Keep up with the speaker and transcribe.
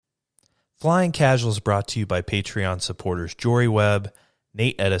Flying Casual is brought to you by Patreon supporters Jory Webb,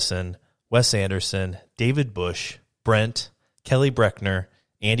 Nate Edison, Wes Anderson, David Bush, Brent, Kelly Breckner,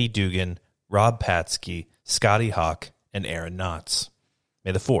 Andy Dugan, Rob Patsky, Scotty Hawk, and Aaron Knotts.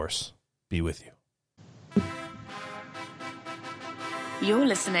 May the Force be with you. You're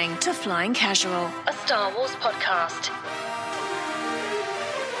listening to Flying Casual, a Star Wars podcast.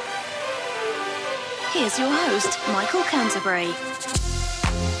 Here's your host, Michael Canterbury.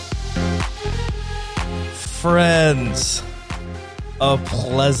 Friends, a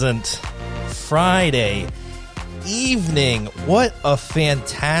pleasant Friday evening. What a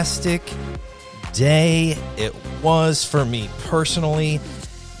fantastic day it was for me personally.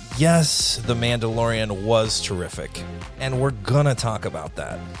 Yes, The Mandalorian was terrific, and we're gonna talk about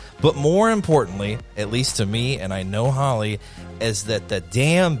that. But more importantly, at least to me, and I know Holly, is that the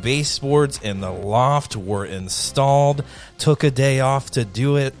damn baseboards in the loft were installed. Took a day off to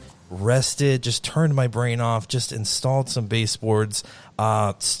do it. Rested, just turned my brain off, just installed some baseboards.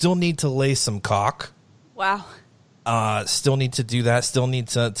 Still need to lay some caulk. Wow. Still need to do that. Still need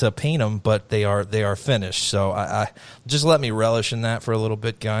to paint them, but they are finished. So I just let me relish in that for a little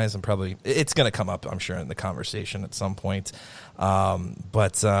bit, guys. It's going to come up, I'm sure, in the conversation at some point.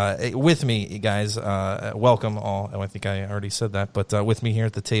 But with me, guys, welcome all. I think I already said that, but with me here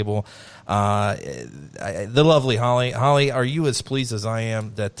at the table, the lovely Holly. Holly, are you as pleased as I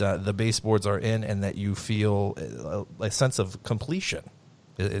am that the baseboards are in and that you feel a sense of completion?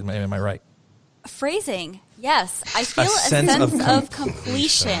 Am I right? Phrasing, yes. I feel a sense of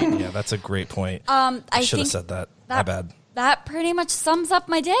completion. Yeah, that's a great point. I should have said that. My bad. That pretty much sums up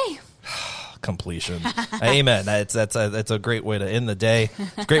my day. Completion. Amen. That's a great way to end the day.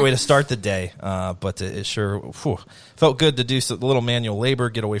 It's a great way to start the day. But it sure felt good to do a little manual labor,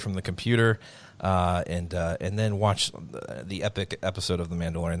 get away from the computer, and then watch the epic episode of The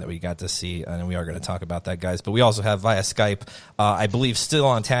Mandalorian that we got to see. And we are going to talk about that, guys. But we also have via Skype, I believe, still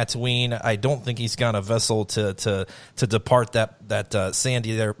on Tatooine. I don't think he's got a vessel to depart that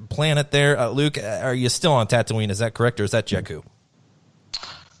sandy there planet there. Luke, are you still on Tatooine? Is that correct, or is that Jakku?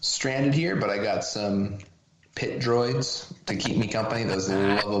 Stranded here, but I got some pit droids to keep me company. Those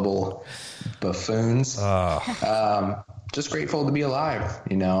lovable buffoons. Just grateful to be alive.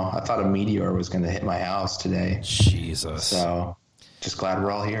 I thought a meteor was going to hit my house today. Jesus. So just glad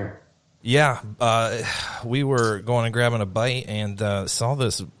we're all here. Yeah. We were going and grabbing a bite and saw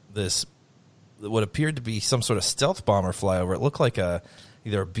this what appeared to be some sort of stealth bomber fly over. It looked like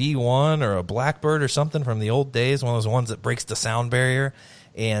either a B-1 or a Blackbird or something from the old days, one of those ones that breaks the sound barrier.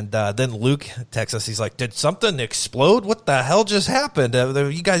 And then Luke texts us. He's like, did something explode? What the hell just happened?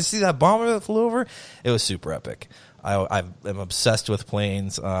 You guys see that bomber that flew over? It was super epic. I'm obsessed with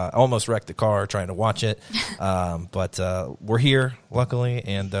planes. I almost wrecked the car trying to watch it. But we're here, luckily,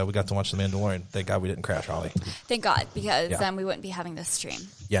 and we got to watch The Mandalorian. Thank God we didn't crash, Holly. Thank God, because then we wouldn't be having this stream.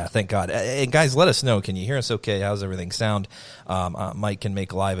 Yeah, thank God. And guys, let us know. Can you hear us okay? How's everything sound? Mike can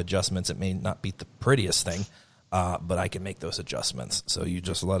make live adjustments. It may not be the prettiest thing. But I can make those adjustments. So you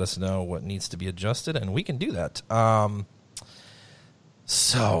just let us know what needs to be adjusted, and we can do that.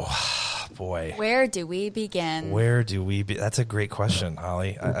 Boy. Where do we begin? That's a great question,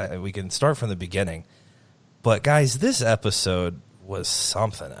 Holly. We can start from the beginning. But, guys, this episode was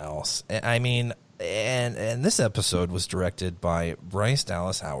something else. I mean, and this episode was directed by Bryce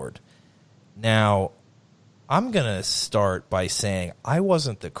Dallas Howard. Now, I'm going to start by saying I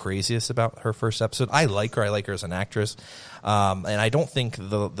wasn't the craziest about her first episode. I like her. I like her as an actress. And I don't think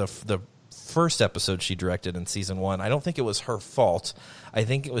the first episode she directed in season 1, I don't think it was her fault. I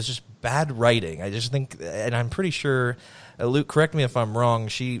think it was just bad writing. I just think, and I'm pretty sure, Luke, correct me if I'm wrong,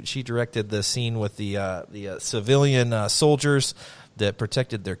 she directed the scene with the civilian soldiers that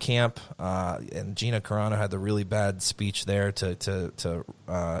protected their camp. And Gina Carano had the really bad speech there to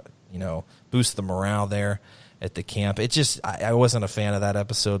boost the morale there at the camp. It just, I wasn't a fan of that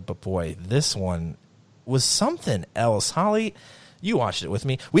episode, but boy, this one was something else. Holly, you watched it with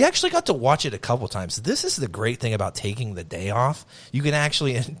me. We actually got to watch it a couple times. This is the great thing about taking the day off. You can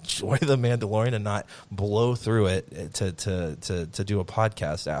actually enjoy The Mandalorian and not blow through it to do a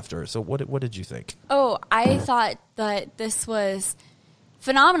podcast after. So what did you think? Oh, I thought that this was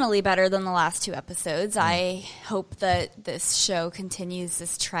phenomenally better than the last 2 episodes. I hope that this show continues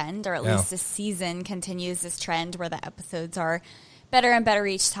this trend, or at least this season continues this trend where the episodes are better and better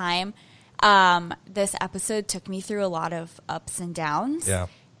each time. This episode took me through a lot of ups and downs. Yeah.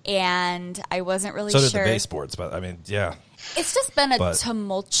 And I wasn't really sure. So did the baseboards, but I mean, yeah. It's just been a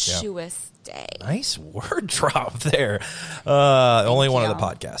tumultuous day. Nice word drop there. Only one of the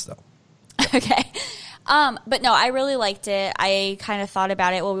podcasts, though. Okay. But no, I really liked it. I kind of thought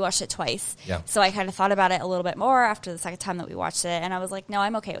about it. Well, we watched it twice. Yeah. So I kind of thought about it a little bit more after the second time that we watched it. And I was like, no,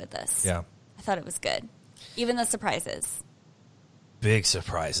 I'm okay with this. Yeah. I thought it was good. Even the surprises. Big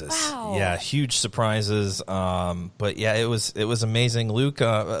surprises. Wow. Yeah, huge surprises. But yeah, it was amazing. Luke,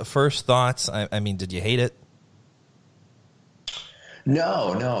 first thoughts. I mean, did you hate it?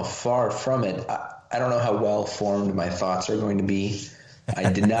 No, far from it. I don't know how well formed my thoughts are going to be.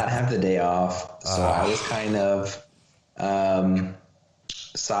 I did not have the day off, so I was kind of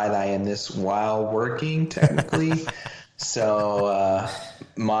side-eyeing this while working, technically. So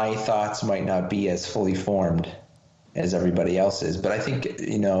my thoughts might not be as fully formed as everybody else's. But I think,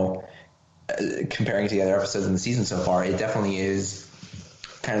 comparing to the other episodes in the season so far, it definitely is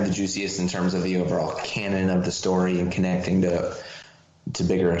kind of the juiciest in terms of the overall canon of the story and connecting to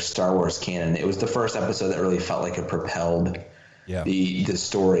bigger Star Wars canon. It was the first episode that really felt like it propelled the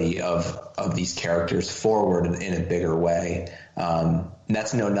story of these characters forward in a bigger way. And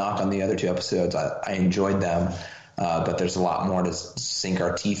that's no knock on the other two episodes. I enjoyed them, but there's a lot more to sink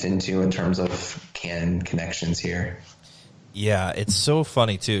our teeth into in terms of canon connections here. Yeah, it's so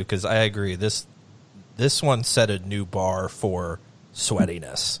funny too, because I agree. This one set a new bar for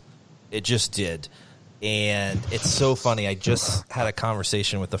sweatiness. It just did. And it's so funny. I just had a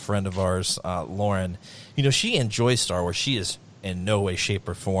conversation with a friend of ours, Lauren. She enjoys Star Wars. She is in no way, shape,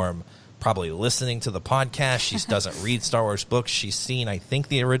 or form probably listening to the podcast. She doesn't read Star Wars books. She's seen, I think,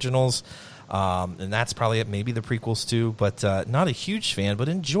 the originals. And that's probably it, maybe the prequels too. But not a huge fan, but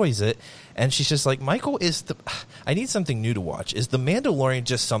enjoys it. And she's just like, Michael, I need something new to watch. Is The Mandalorian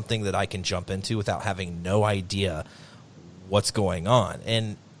just something that I can jump into without having no idea what's going on?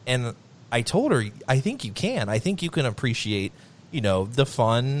 And I told her, I think you can. I think you can appreciate, the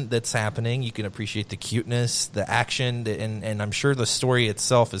fun that's happening. You can appreciate the cuteness, the action, and I'm sure the story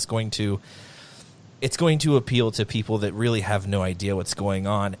itself is going to appeal to people that really have no idea what's going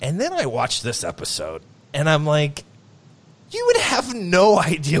on. And then I watched this episode, and I'm like, you would have no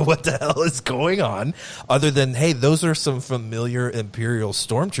idea what the hell is going on other than, hey, those are some familiar Imperial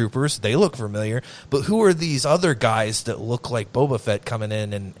stormtroopers. They look familiar. But who are these other guys that look like Boba Fett coming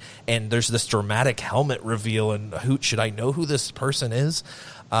in? And there's this dramatic helmet reveal. And should I know who this person is?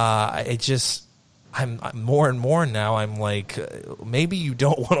 I'm more and more now. I'm like, maybe you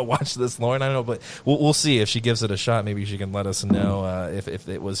don't want to watch this, Lauren. I don't know, but we'll see if she gives it a shot. Maybe she can let us know if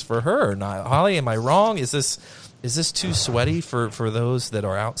it was for her or not. Holly, am I wrong? Is this too sweaty for those that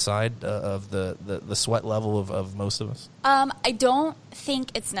are outside of the sweat level of most of us? I don't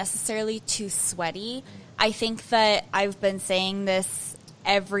think it's necessarily too sweaty. I think that I've been saying this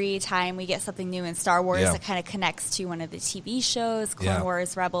every time we get something new in Star Wars that kind of connects to one of the TV shows, Clone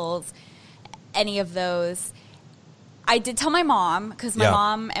Wars, Rebels, any of those. I did tell my mom, because my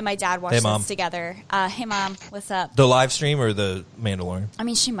mom and my dad watched this together. Hey, Mom, what's up? The live stream or the Mandalorian? I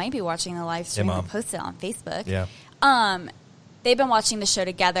mean, she might be watching the live stream. We'll post it on Facebook. Yeah. They've been watching the show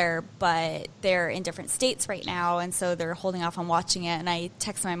together, but they're in different states right now, and so they're holding off on watching it. And I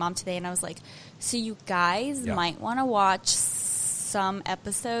texted my mom today, and I was like, so you guys might want to watch some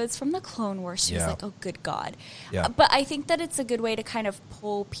episodes from the Clone Wars. She was like, oh, good God. Yeah. But I think that it's a good way to kind of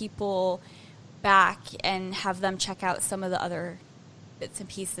pull people back and have them check out some of the other bits and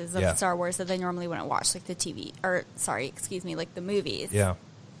pieces of Star Wars that they normally wouldn't watch, like like the movies. Yeah.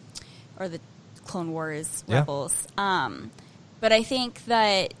 Or the Clone Wars, Rebels. But I think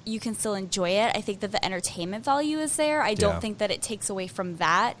that you can still enjoy it. I think that the entertainment value is there. I don't think that it takes away from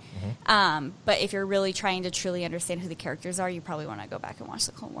that. Mm-hmm. But if you're really trying to truly understand who the characters are, you probably want to go back and watch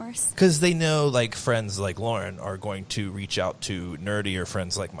the Clone Wars. Because they know, like, friends like Lauren are going to reach out to nerdier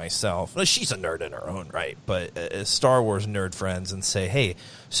friends like myself. Well, she's a nerd in her own right, but Star Wars nerd friends and say, hey,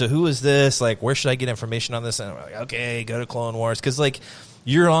 so who is this? Like, where should I get information on this? And I'm like, okay, go to Clone Wars. Because, like,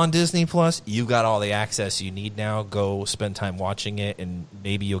 you're on Disney Plus. You got all the access you need now. Go spend time watching it, and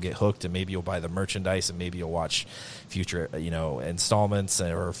maybe you'll get hooked, and maybe you'll buy the merchandise, and maybe you'll watch future, installments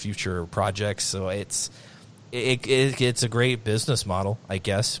or future projects. So it's a great business model, I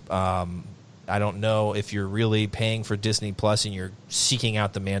guess. I don't know if you're really paying for Disney Plus and you're seeking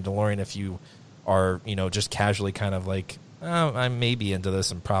out the Mandalorian. If you are, just casually kind of like, oh, I may be into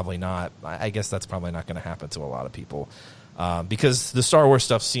this, and probably not. I guess that's probably not going to happen to a lot of people. Because the Star Wars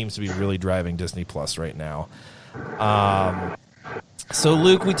stuff seems to be really driving Disney Plus right now. So,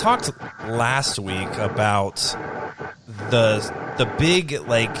 Luke, we talked last week about the big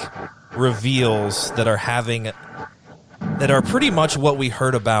reveals that are pretty much what we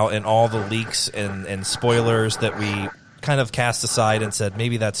heard about in all the leaks and spoilers that we kind of cast aside and said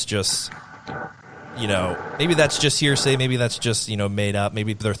maybe that's just maybe that's just hearsay. Maybe that's just, made up.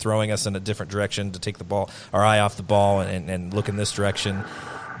 Maybe they're throwing us in a different direction to take our eye off the ball and look in this direction.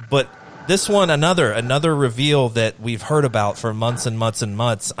 But this one, another reveal that we've heard about for months and months and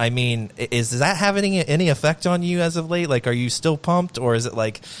months. I mean, is that having any effect on you as of late? Like, are you still pumped, or is it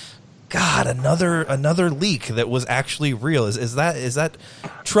like, God, another leak that was actually real? Is that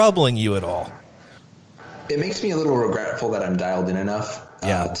troubling you at all? It makes me a little regretful that I'm dialed in enough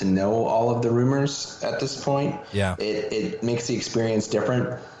to know all of the rumors at this point. Yeah, it makes the experience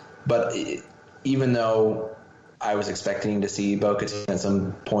different. But even though I was expecting to see Bo-Katan at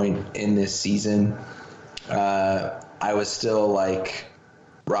some point in this season, I was still like,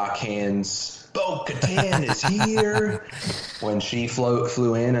 rock hands, Bo-Katan is here. When she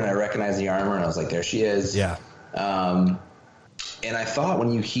flew in and I recognized the armor and I was like, there she is. Yeah. And I thought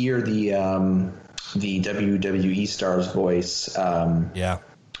when you hear the WWE star's voice,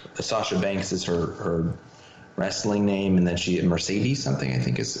 Sasha Banks is her wrestling name, and then Mercedes something, I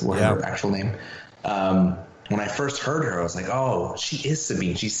think is her actual name. When I first heard her, I was like, oh, she is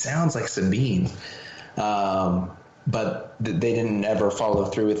Sabine. She sounds like Sabine. But they didn't ever follow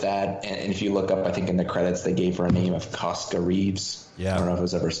through with that. And if you look up, I think in the credits, they gave her a name of Koska Reeves. Yeah. I don't know if it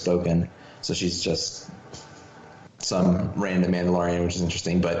was ever spoken. So she's just some random Mandalorian, which is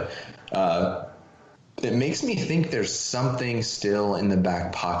interesting. But it makes me think there's something still in the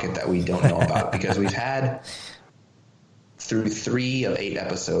back pocket that we don't know about, because we've had, through 3 of 8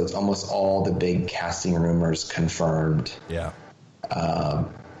 episodes, almost all the big casting rumors confirmed. Yeah.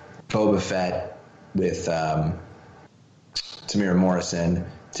 Boba Fett with Tamira Morrison,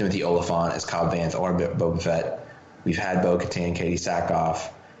 Timothy Olyphant as Cobb Vanth or Boba Fett. We've had Bo-Katan, Katie Sackhoff.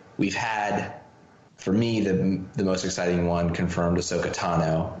 We've had, for me, the most exciting one confirmed, Ahsoka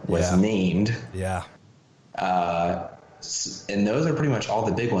Tano was named. Yeah. And those are pretty much all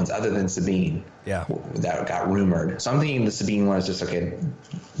the big ones, other than Sabine. Yeah. That got rumored. So I'm thinking the Sabine one is just, okay,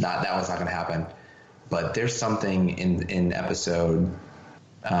 that one's not going to happen. But there's something in episode,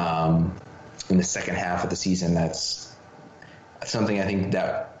 in the second half of the season, that's something I think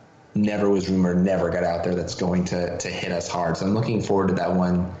that never was rumored, never got out there, that's going to hit us hard. So I'm looking forward to that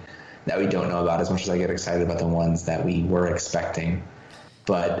one that we don't know about, as much as I get excited about the ones that we were expecting.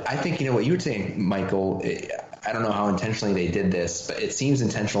 But I think, what you were saying, Michael, I don't know how intentionally they did this, but it seems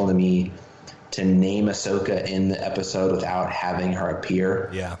intentional to me to name Ahsoka in the episode without having her appear.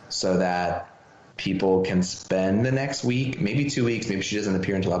 Yeah. So that people can spend the next week, maybe 2 weeks, maybe she doesn't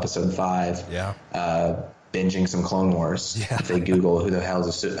appear until episode 5. Yeah. Binging some Clone Wars. Yeah. If they Google who the hell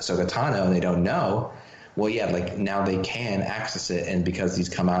is Ahsoka Tano and they don't know, well, now they can access it. And because these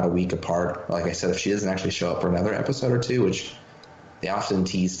come out a week apart, like I said, if she doesn't actually show up for another episode or 2, which they often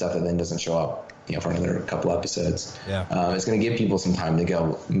tease stuff that then doesn't show up, for another couple episodes. Yeah. It's going to give people some time to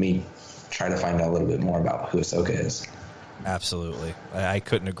go try to find out a little bit more about who Ahsoka is. Absolutely. I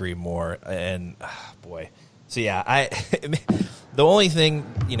couldn't agree more. And boy. So yeah, the only thing,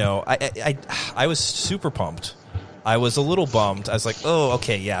 I was super pumped. I was a little bummed. I was like, oh,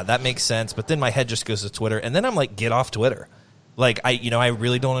 okay, yeah, that makes sense. But then my head just goes to Twitter, and then I'm like, get off Twitter. Like, I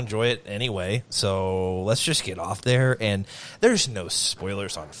really don't enjoy it anyway, so let's just get off there. And there's no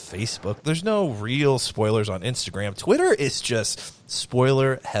spoilers on Facebook. There's no real spoilers on Instagram. Twitter is just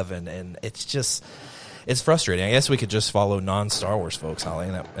spoiler heaven, and it's frustrating. I guess we could just follow non-Star Wars folks, Holly.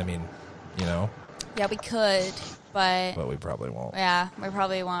 Yeah, we could, but we probably won't. Yeah, we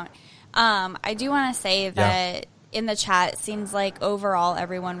probably won't. I do want to say that in the chat, it seems like overall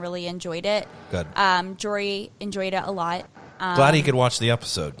everyone really enjoyed it. Good. Jory enjoyed it a lot. Glad he could watch the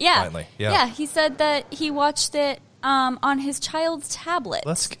episode. Yeah, finally. Yeah. He said that he watched it on his child's tablet.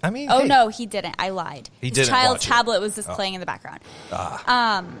 Hey. No, he didn't. I lied. His child's tablet was just playing in the background.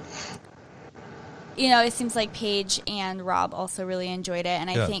 It seems like Paige and Rob also really enjoyed it, and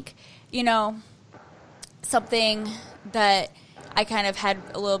I think, something that I kind of had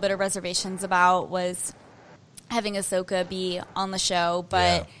a little bit of reservations about was having Ahsoka be on the show,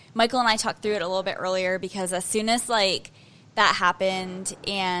 but Michael and I talked through it a little bit earlier, because as soon as that happened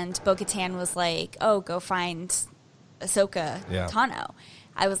and Bo-Katan was like, oh, go find Ahsoka Tano,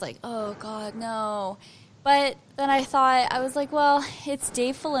 I was like, oh God, no. But then I was like, well, it's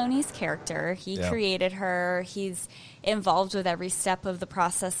Dave Filoni's character. He created her. He's involved with every step of the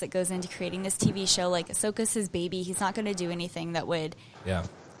process that goes into creating this TV show. Like, Ahsoka's his baby. He's not going to do anything that would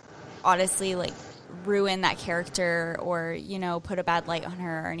honestly ruin that character or, put a bad light on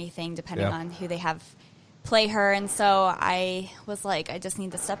her or anything, depending on who they have play her. And so I was like, I just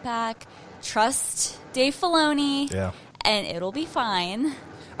need to step back, trust Dave Filoni, and it'll be fine.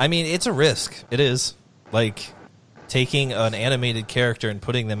 I mean, it's a risk. It is. taking an animated character and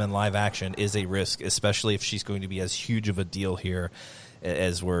putting them in live action is a risk, especially if she's going to be as huge of a deal here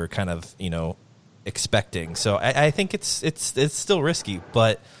as we're kind of, expecting. So I think it's still risky,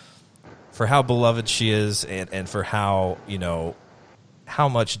 but for how beloved she is and for how, how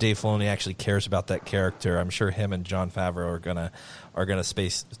much Dave Filoni actually cares about that character, I'm sure him and Jon Favreau are gonna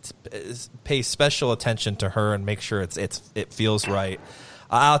pay special attention to her and make sure it feels right.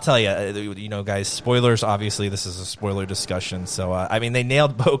 I'll tell you, guys, spoilers, obviously this is a spoiler discussion. So, they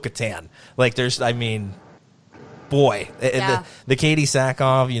nailed Bo-Katan. Like, boy, the Katie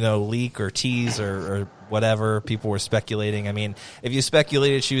Sackhoff, leak or tease or whatever people were speculating. If you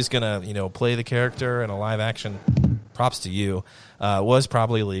speculated she was going to, play the character in a live action, props to you. Was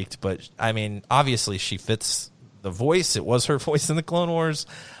probably leaked, but, obviously she fits the voice. It was her voice in the Clone Wars.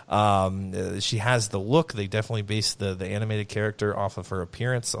 She has the look. They definitely based the animated character off of her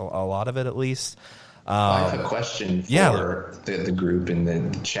appearance, a lot of it at least. I have a question for the group and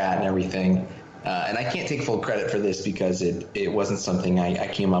the chat and everything. And I can't take full credit for this because it wasn't something I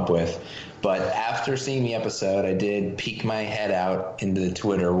came up with. But after seeing the episode, I did peek my head out into the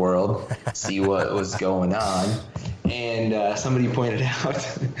Twitter world, see what was going on. And somebody pointed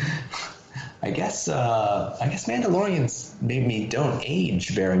out, I guess Mandalorians maybe don't age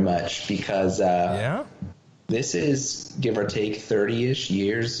very much because this is, give or take, 30-ish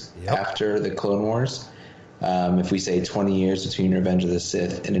years after the Clone Wars. If we say 20 years between Revenge of the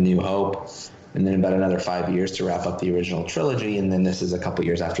Sith and A New Hope, and then about another 5 years to wrap up the original trilogy, and then this is a couple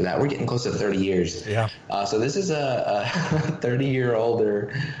years after that. We're getting close to 30 years. Yeah. So this is a 30-year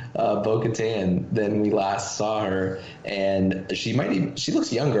older Bo-Katan than we last saw her, and she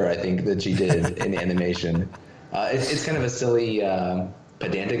looks younger, I think, than she did in animation. It's kind of a silly,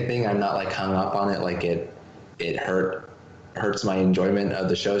 pedantic thing. I'm not like hung up on it, like it hurts my enjoyment of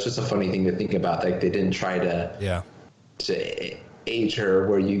the show. It's just a funny thing to think about. Like, they didn't try to age her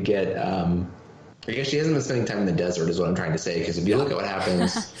where you get. I guess she hasn't been spending time in the desert, is what I'm trying to say. Because if you look at what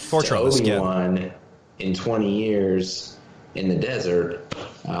happens to Obi-Wan in 20 years in the desert,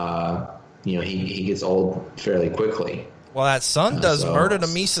 he gets old fairly quickly. Well, that sun does murder to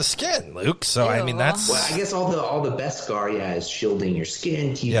Misa skin, Luke. So that's. Well, I guess all the Beskar, is shielding your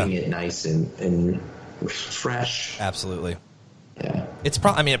skin, keeping it nice and fresh. Absolutely. Yeah.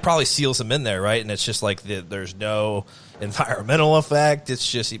 It probably seals them in there, right? And it's just like there's no environmental effect. It's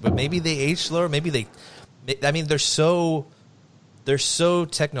just, but maybe they age slower. Maybe they're so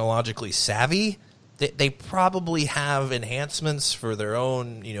technologically savvy. They probably have enhancements for their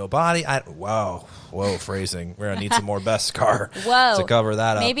own, body. Whoa, phrasing. We're gonna need some more Beskar to cover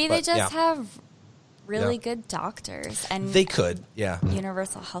that up. Maybe they just have really good doctors and they could,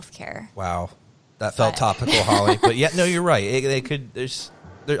 universal health care. Wow. That felt topical, Holly. But no, you're right. They could.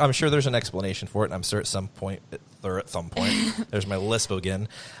 I'm sure there's an explanation for it. And I'm sure at some point, there's my lisp again.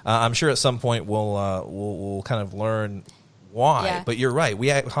 I'm sure at some point we'll kind of learn why. Yeah. But you're right.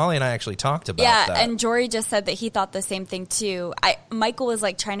 Holly and I actually talked about that. Yeah, and Jory just said that he thought the same thing too. Michael was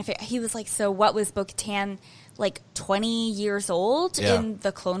like trying to figure. He was like, so what was Bo-Katan like 20 years old in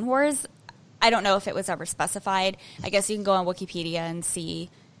the Clone Wars? I don't know if it was ever specified. I guess you can go on Wikipedia and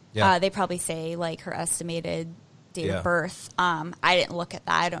see. Yeah. They probably say like her estimated date of birth. I didn't look at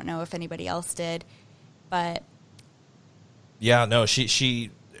that. I don't know if anybody else did, but she I don't know. She's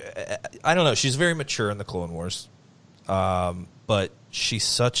very mature in the Clone Wars, but she's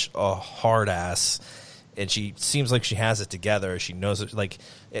such a hard ass, and she seems like she has it together. She knows it. Like,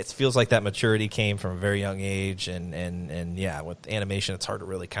 it feels like that maturity came from a very young age, and with animation, it's hard to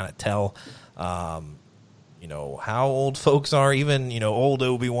really kind of tell. How old folks are. Even, old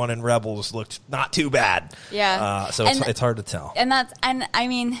Obi-Wan and Rebels looked not too bad. Yeah. So it's hard to tell. And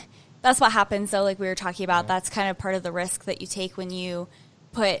that's what happens, though, like we were talking about. That's kind of part of the risk that you take when you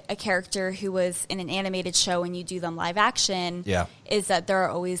put a character who was in an animated show and you do them live action, is that there are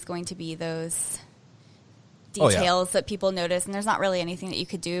always going to be those details that people notice, and there's not really anything that you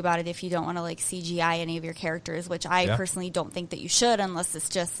could do about it if you don't want to like CGI any of your characters, which I personally don't think that you should, unless it's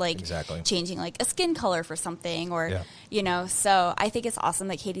just like changing like a skin color for something or so I think it's awesome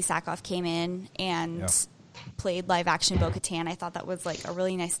that Katie Sackhoff came in and played live action Bo-Katan. I thought that was like a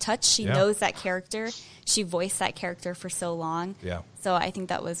really nice touch. She knows that character. She voiced that character for so long. Yeah. So I think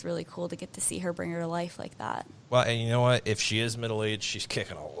that was really cool to get to see her bring her to life like that. Well, and you know what? If she is middle-aged, she's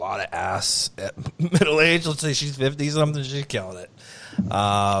kicking a lot of ass at middle-aged. Let's say she's 50-something. She's killing it.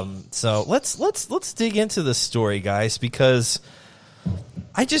 So let's dig into the story, guys, because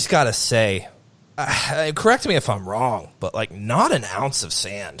I just got to say, correct me if I'm wrong, but like not an ounce of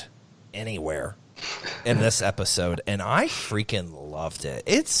sand anywhere in this episode, and I freaking loved it.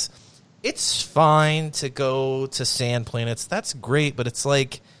 it's fine to go to sand planets. That's great, but it's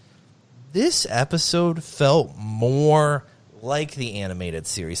like this episode felt more like the animated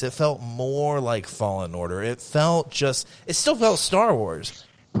series. It felt more like Fallen Order. It still felt Star Wars,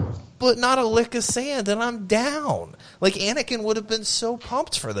 but not a lick of sand, and I'm down. Like, Anakin would have been so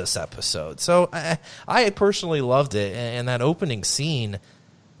pumped for this episode. So I personally loved it, and that opening scene,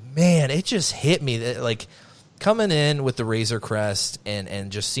 man, it just hit me. Like, coming in with the Razor Crest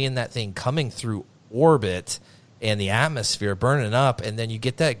and just seeing that thing coming through orbit and the atmosphere burning up, and then you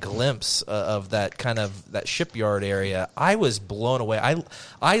get that glimpse of that kind of that shipyard area. I was blown away.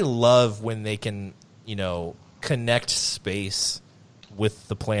 I love when they can, connect space with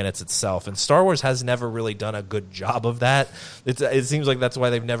the planets itself, and Star Wars has never really done a good job of that. It seems like that's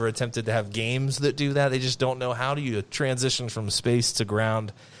why they've never attempted to have games that do that. They just don't know how do you transition from space to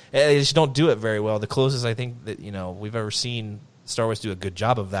ground. They just don't do it very well. The closest I think that we've ever seen Star Wars do a good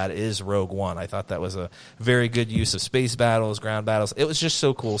job of that is Rogue One. I thought that was a very good use of space battles, ground battles. It was just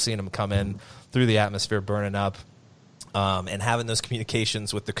so cool seeing them come in through the atmosphere, burning up, and having those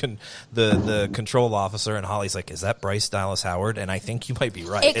communications with the control officer. And Holly's like, "Is that Bryce Dallas Howard?" And I think you might be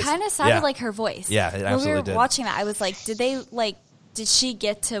right. It kind of sounded like her voice. Yeah, it absolutely did. When we were watching that, I was like, did she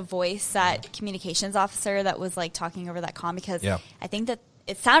get to voice that communications officer that was like talking over that comm? Because I think that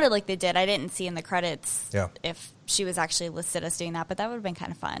it sounded like they did. I didn't see in the credits if she was actually listed as doing that, but that would have been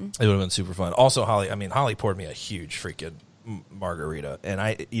kind of fun. It would have been super fun. Also, Holly poured me a huge freaking margarita, and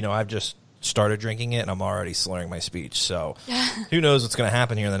I've just started drinking it, and I'm already slurring my speech. So who knows what's going to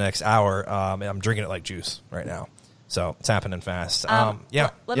happen here in the next hour? I'm drinking it like juice right now, so it's happening fast. Let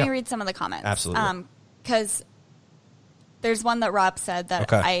me read some of the comments. Absolutely, because there's one that Rob said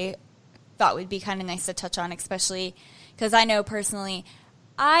that I thought would be kind of nice to touch on, especially because I know personally.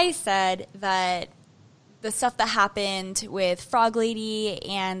 I said that the stuff that happened with Frog Lady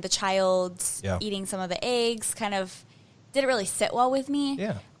and the child eating some of the eggs kind of didn't really sit well with me.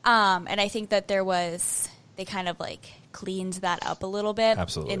 Yeah. And I think that they kind of like cleaned that up a little bit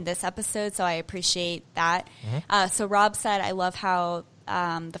in this episode, so I appreciate that. Mm-hmm. So Rob said, I love how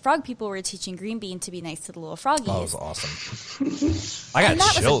the frog people were teaching Green Bean to be nice to the little froggies. Oh, that was awesome. I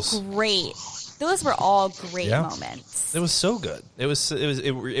got chills. Those were all great moments. It was so good.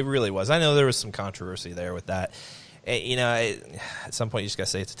 It really was. I know there was some controversy there with that. At some point you just got to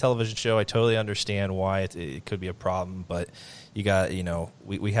say it's a television show. I totally understand why it could be a problem, but you got,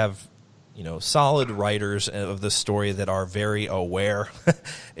 we have, solid writers of this story that are very aware,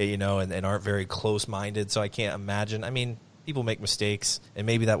 and aren't very close-minded. So I can't imagine. I mean, people make mistakes, and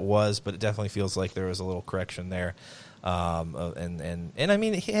maybe that was, but it definitely feels like there was a little correction there. And I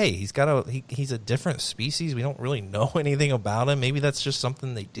mean, hey, he's a different species. We don't really know anything about him. Maybe that's just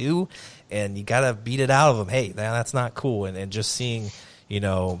something they do, and you got to beat it out of him. Hey, that's not cool. And just seeing,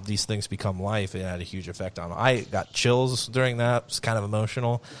 these things become life, it had a huge effect on him. I got chills during that. It was kind of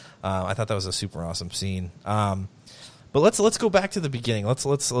emotional. I thought that was a super awesome scene. But let's go back to the beginning.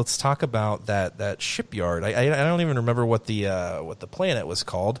 Let's talk about that shipyard. I don't even remember what the planet was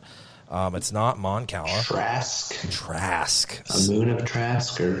called. It's not Mon Cal. Trask. A moon of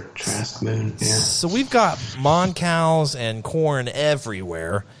Trask or Trask moon. Yeah. So we've got Mon Cals and corn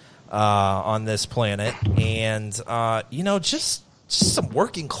everywhere on this planet, and just some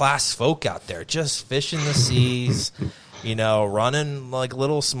working class folk out there, just fishing the seas. Running like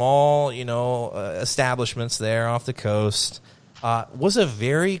little small, establishments there off the coast. Was a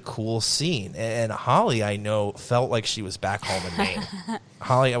very cool scene. And Holly, I know, felt like she was back home in Maine.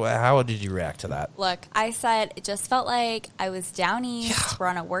 Holly, how did you react to that? Look, I said it just felt like I was down east. Yeah. We're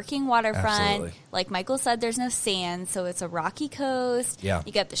on a working waterfront. Absolutely. Like Michael said, there's no sand, so it's a rocky coast. Yeah.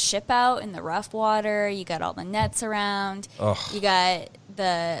 You got the ship out in the rough water. You got all the nets around. Ugh. You got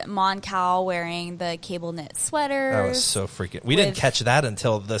the Mon Cal wearing the cable knit sweaters. That was so freaking... We didn't catch that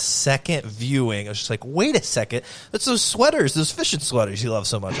until the second viewing. I was just like, wait a second. That's those sweaters, those fishing sweaters you love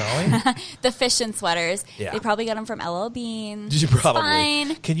so much, Holly. The fishing sweaters. Yeah. They probably got them from LL Bean. Did you probably?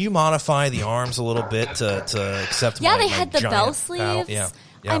 Fine. Can you modify the arms a little bit to accept they had the bell sleeves. Yeah.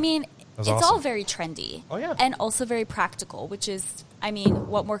 I mean, it's awesome. all very trendy. Oh, yeah. And also very practical, which is,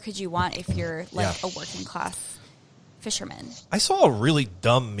 what more could you want if you're like a working class fisherman? I saw a really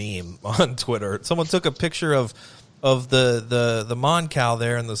dumb meme on Twitter. Someone took a picture of the Mon Cal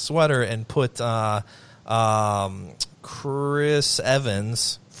there in the sweater and put Chris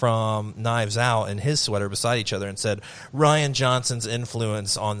Evans from Knives Out in his sweater beside each other and said, Rian Johnson's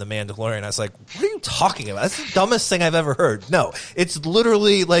influence on The Mandalorian. I was like, what are you talking about? That's the dumbest thing I've ever heard. No, it's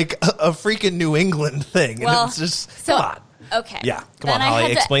literally like a freaking New England thing. Well, and it's just, come on. Okay. Yeah, come on,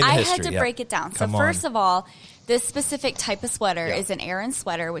 Holly, explain the history. I had to break it down. So Come first on. of all, this specific type of sweater is an Aran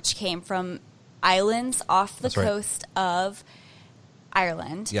sweater, which came from islands off the coast of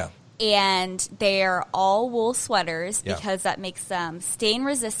Ireland. Yeah. And they're all wool sweaters because that makes them stain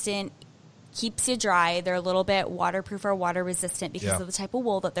resistant, keeps you dry. They're a little bit waterproof or water resistant because of the type of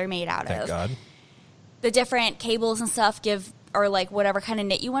wool that they're made out of. Thank God. The different cables and stuff or like whatever kind of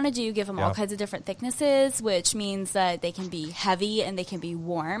knit you want to do, give them all kinds of different thicknesses, which means that they can be heavy and they can be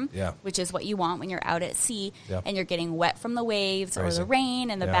warm, which is what you want when you're out at sea and you're getting wet from the waves or the rain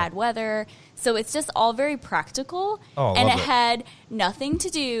and the bad weather. So it's just all very practical. Oh, and it had nothing to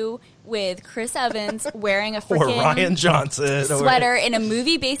do with Chris Evans wearing a or freaking Ryan Johnson sweater in a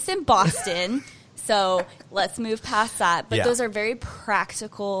movie based in Boston. So let's move past that. But those are very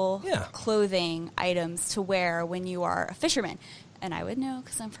practical clothing items to wear when you are a fisherman. And I would know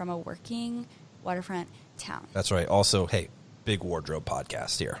because I'm from a working waterfront town. That's right. Also, hey, big wardrobe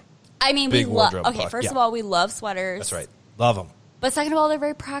podcast here. I mean, big we love. Okay, first of all, we love sweaters. That's right. Love them. But second of all, they're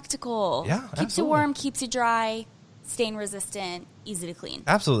very practical. Yeah, keeps you warm, keeps you dry, stain resistant, easy to clean.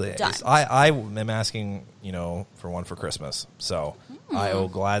 Absolutely. Done. I am asking, for one for Christmas. So I will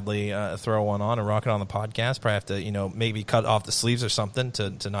gladly throw one on and rock it on the podcast. Probably have to, maybe cut off the sleeves or something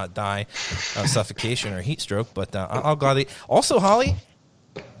to not die of suffocation or heat stroke. But I'll gladly. Also, Holly,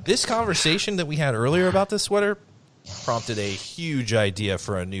 this conversation that we had earlier about this sweater prompted a huge idea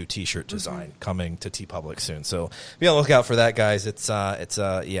for a new T-shirt design coming to TeePublic soon. So be on the lookout for that, guys. I'm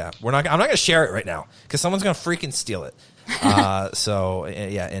not going to share it right now because someone's going to freaking steal it.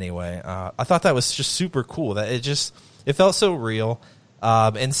 Anyway, I thought that was just super cool. That it felt so real.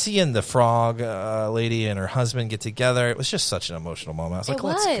 And seeing the frog lady and her husband get together, it was just such an emotional moment. I was like,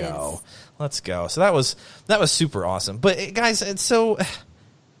 let's go. So that was super awesome. But guys, it's so.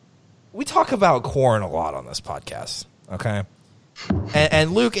 We talk about corn a lot on this podcast, okay?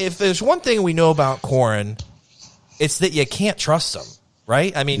 And Luke, if there's one thing we know about corn, it's that you can't trust them,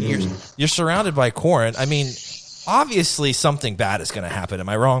 right? I mean, you're surrounded by corn. I mean, obviously something bad is going to happen. Am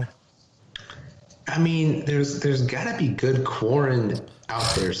I wrong? I mean, there's got to be good corn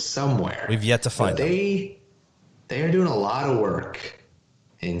out there somewhere. We've yet to find them. They are doing a lot of work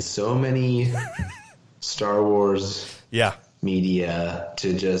in so many Star Wars media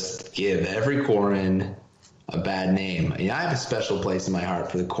to just give every Corrin a bad name. I have a special place in my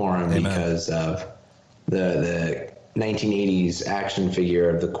heart for the Corrin because of the 1980s action figure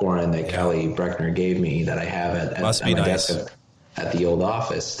of the Corrin that Kelly Breckner gave me that I have at my desk at the old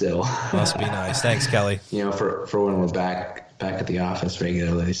office still. Must be nice. Thanks, Kelly. For when we're back at the office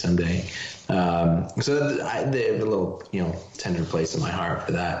regularly someday. So they have a little, tender place in my heart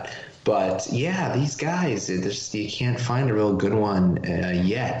for that. But yeah, these guys, you can't find a real good one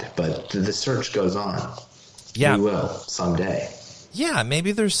yet, but the search goes on. Yeah. We will someday. Yeah,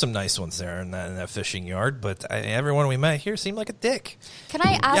 maybe there's some nice ones there in that fishing yard, but everyone we met here seemed like a dick. Can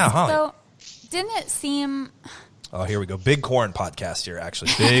I ask, though, didn't it seem... Oh, here we go. Big corn podcast here,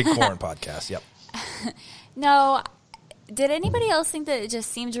 actually. Big corn podcast, yep. No, did anybody else think that it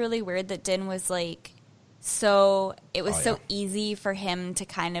just seemed really weird that Din was like... So it was so easy for him to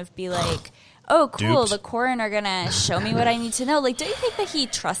kind of be like, oh, cool, the Corrin are going to show me what I need to know. Like, don't you think that he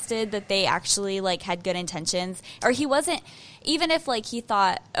trusted that they actually, had good intentions? Or he wasn't, even if, he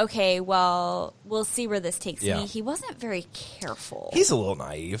thought, okay, well, we'll see where this takes me, he wasn't very careful. He's a little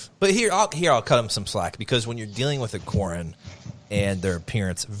naive. But here, I'll cut him some slack, because when you're dealing with a Corrin and their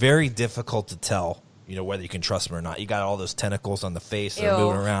appearance, very difficult to tell whether you can trust them or not. You got all those tentacles on the face that are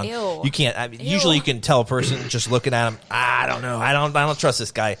moving around. You can't. Usually, you can tell a person just looking at them. I don't know. I don't trust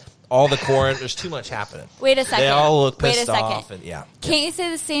this guy. All the corn. There's too much happening. Wait a second. They all look pissed off. And, Can't you say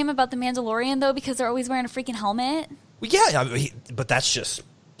the same about the Mandalorian though? Because they're always wearing a freaking helmet. Well, yeah, but that's just.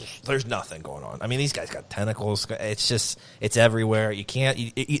 There's nothing going on. I mean, these guys got tentacles. It's everywhere. You can't.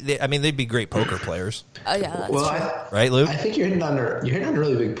 They'd be great poker players. Oh yeah, that's true. Right, Luke? I think you're hitting on a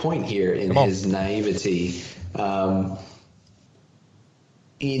really big point here in his naivety.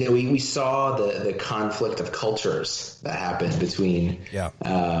 We saw the conflict of cultures that happened between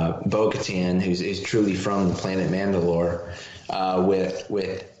Bo-Katan, who's truly from the planet Mandalore, with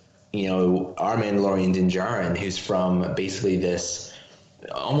our Mandalorian Din Djarin, who's from basically this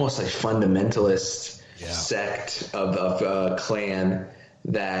almost like fundamentalist sect of clan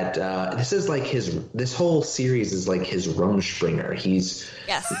that this whole series is like his Rumspringer. He's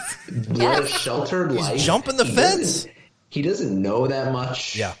led a sheltered life. He's jumping the fence. He doesn't know that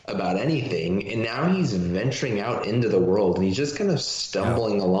much about anything, and now he's venturing out into the world, and he's just kind of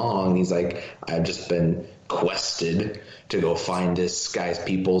stumbling along. He's like, I've just been quested to go find this guy's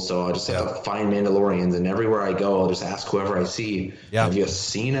people. So I'll just have to find Mandalorians, and everywhere I go, I'll just ask whoever I see, have you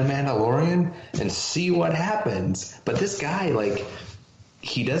seen a Mandalorian? And see what happens. But this guy, like,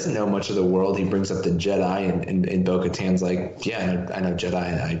 he doesn't know much of the world. He brings up the Jedi, and Bo-Katan's like, yeah, I know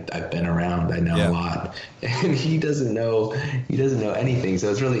Jedi. I've been around. I know a lot. And he doesn't know anything. So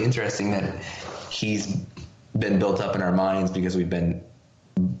it's really interesting that he's been built up in our minds because we've been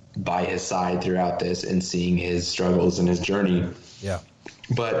by his side throughout this and seeing his struggles and his journey. Yeah.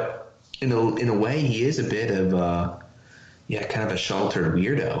 But in a way, he is a bit of kind of a sheltered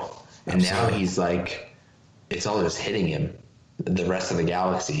weirdo. And now he's like, it's all just hitting him, the rest of the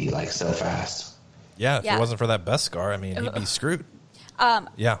galaxy, like, so fast. Yeah, if it wasn't for that Beskar, I mean, he'd be screwed. I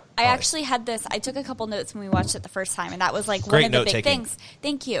actually had this. I took a couple notes when we watched it the first time, and that was like one of the big things.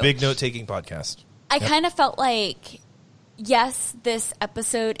 Thank you. Big note-taking podcast. I kind of felt like, yes, this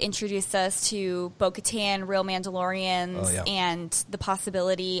episode introduced us to Bo-Katan, real Mandalorians, and the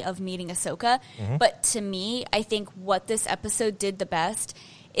possibility of meeting Ahsoka. Mm-hmm. But to me, I think what this episode did the best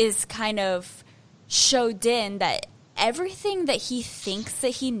is kind of show Din that everything that he thinks that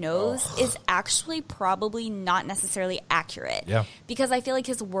he knows is actually probably not necessarily accurate. Yeah. Because I feel like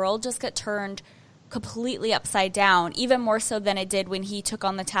his world just got turned completely upside down, even more so than it did when he took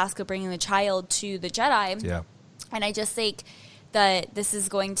on the task of bringing the child to the Jedi. Yeah. And I just think that this is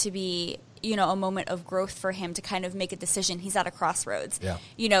going to be, you know, a moment of growth for him to kind of make a decision. He's at a crossroads. Yeah.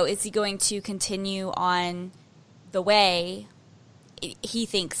 You know, is he going to continue on the way he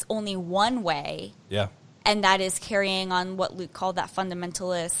thinks only one way? Yeah. And that is carrying on what Luke called that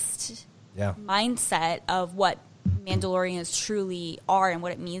fundamentalist mindset of what Mandalorians truly are and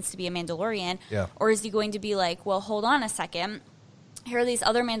what it means to be a Mandalorian. Yeah. Or is he going to be like, well, hold on a second. Here are these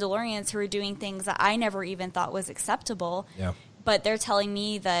other Mandalorians who are doing things that I never even thought was acceptable. Yeah. But they're telling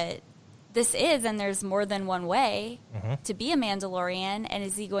me that this is, and there's more than one way to be a Mandalorian. And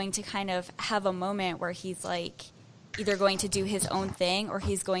is he going to kind of have a moment where he's like either going to do his own thing, or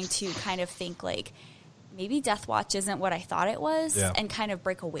he's going to kind of think like, maybe Death Watch isn't what I thought it was, and kind of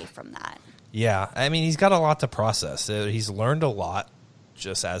break away from that. Yeah, I mean, he's got a lot to process. He's learned a lot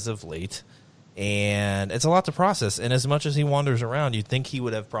just as of late, and it's a lot to process. And as much as he wanders around, you'd think he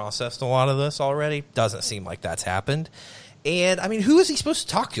would have processed a lot of this already. Doesn't seem like that's happened. And, I mean, who is he supposed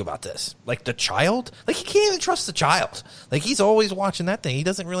to talk to about this? Like, the child? Like, he can't even trust the child. Like, he's always watching that thing. He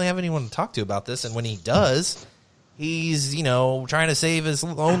doesn't really have anyone to talk to about this, and when he does, he's, you know, trying to save his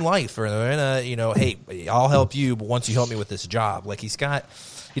own life, or, you know, hey, I'll help you, but once you help me with this job. Like, he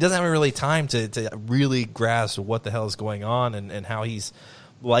doesn't have really time to really grasp what the hell is going on, and how he's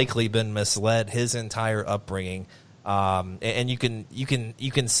likely been misled his entire upbringing. And you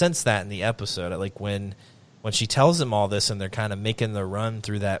can sense that in the episode. Like, when she tells him all this and they're kind of making the run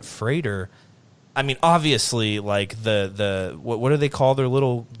through that freighter, I mean, obviously, like what do they call their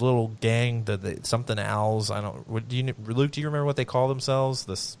little gang? The something owls. I don't. Luke, do you remember what they call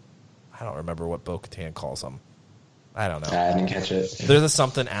themselves? I don't remember what Bo-Katan calls them. I don't know. I didn't catch it. They're the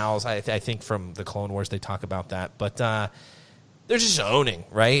something owls. I think from the Clone Wars they talk about that, but they're just owning,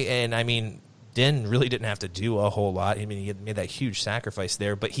 right? And I mean, Din really didn't have to do a whole lot. I mean, he had made that huge sacrifice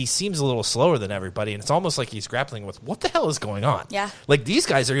there, but he seems a little slower than everybody, and it's almost like he's grappling with, what the hell is going on? Yeah. Like, these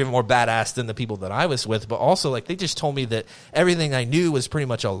guys are even more badass than the people that I was with, but also, like, they just told me that everything I knew was pretty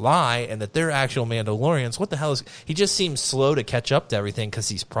much a lie, and that they're actual Mandalorians. What the hell is... He just seems slow to catch up to everything because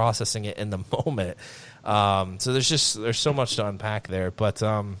he's processing it in the moment. So there's so much to unpack there, but...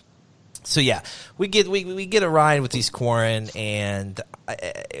 So yeah, we get a ride with these Quarren, and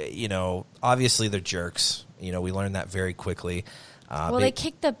you know, obviously they're jerks. You know, we learned that very quickly. They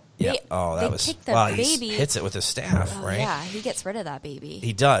kicked the baby. He hits it with his staff, right? Yeah, he gets rid of that baby.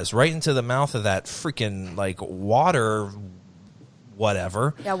 He does, right into the mouth of that freaking like water,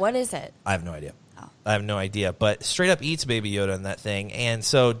 whatever. Yeah, what is it? I have no idea. Oh. I have no idea, but straight up eats Baby Yoda in that thing, and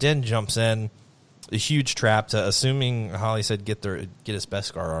so Din jumps in. A huge trap to, assuming Holly said get his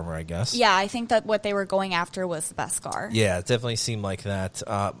Beskar armor, I guess. Yeah, I think that what they were going after was the Beskar. Yeah, it definitely seemed like that.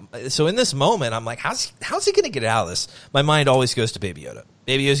 So in this moment, I'm like, how's he going to get out of this? My mind always goes to Baby Yoda.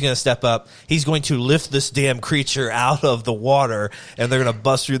 Baby Yoda's going to step up. He's going to lift this damn creature out of the water, and they're going to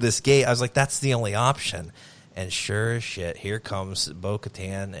bust through this gate. I was like, that's the only option. And sure as shit, here comes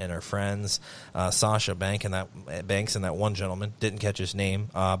Bo-Katan and her friends, Sasha Banks and that one gentleman. Didn't catch his name,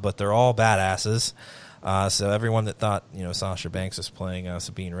 but they're all badasses. So everyone that thought, you know, Sasha Banks was playing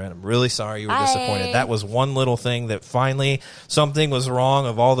Sabine Wren, I'm really sorry you were disappointed. That was one little thing that finally something was wrong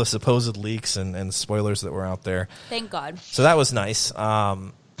of all the supposed leaks and spoilers that were out there. Thank God. So that was nice.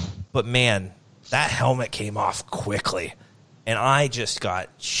 But man, that helmet came off quickly. And I just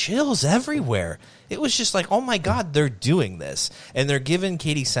got chills everywhere. It was just like, oh my God, they're doing this. And they're giving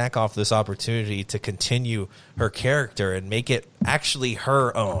Katie Sackhoff this opportunity to continue her character and make it actually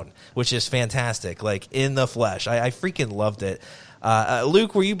her own, which is fantastic. Like, in the flesh. I freaking loved it.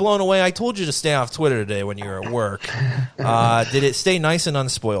 Luke, were you blown away? I told you to stay off Twitter today when you were at work. Did it stay nice and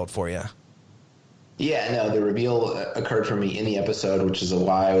unspoiled for you? Yeah, no, the reveal occurred for me in the episode, which is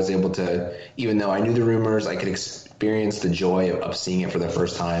why I was able to, even though I knew the rumors, I could experience the joy of seeing it for the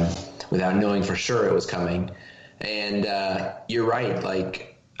first time without knowing for sure it was coming. And you're right,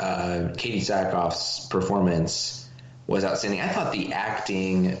 like, Katie Sackhoff's performance was outstanding. I thought the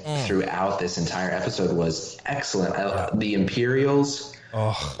acting throughout this entire episode was excellent. The Imperials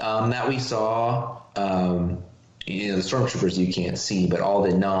that we saw, the stormtroopers you can't see, but all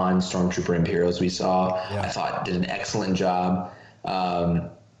the non-stormtrooper Imperials we saw, I thought did an excellent job.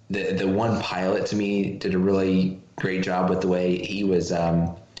 The one pilot, to me, did a really great job with the way he was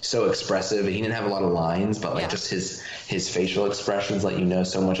so expressive. He didn't have a lot of lines, but just his facial expressions let you know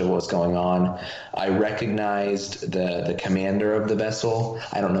so much of what's going on. I recognized the commander of the vessel.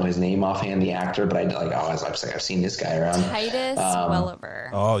 I don't know his name offhand, the actor, but I was like, I've seen this guy around. Titus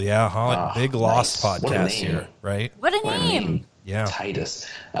Welliver. Oh yeah, Holly, big Lost podcast here, right? What a name! Yeah, Titus.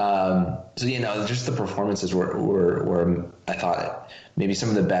 So just the performances were I thought maybe some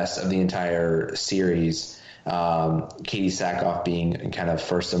of the best of the entire series. Katie Sackhoff being kind of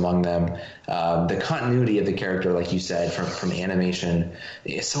first among them. The continuity of the character, like you said, from animation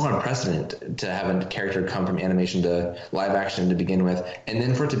is so unprecedented to have a character come from animation to live action to begin with, and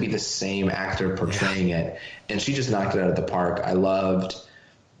then for it to be the same actor portraying it. And she just knocked it out of the park. I loved,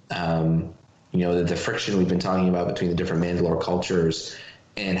 the friction we've been talking about between the different Mandalore cultures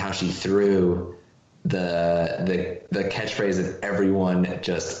and how she threw the catchphrase that everyone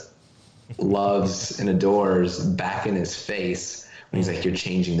just loves and adores back in his face when he's like, you're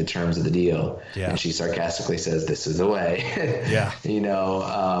changing the terms of the deal. And she sarcastically says, this is the way.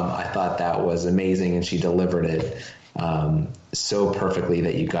 I thought that was amazing, and she delivered it so perfectly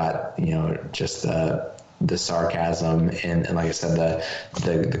that you got just the sarcasm and like I said,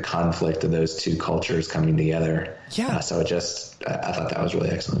 the conflict of those two cultures coming together. So I thought that was really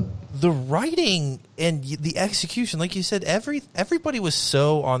excellent. The writing and the execution, like you said, everybody was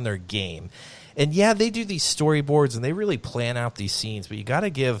so on their game. And they do these storyboards and they really plan out these scenes, but you got to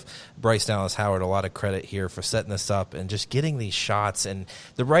give Bryce Dallas Howard a lot of credit here for setting this up and just getting these shots. And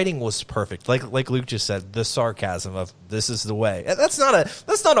the writing was perfect. Like Luke just said, the sarcasm of this is the way. That's not a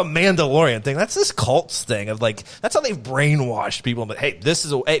Mandalorian thing. That's this cult's thing of like, that's how they've brainwashed people. But hey,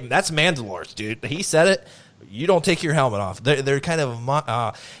 that's Mandalore's, dude. He said it. You don't take your helmet off. They're kind of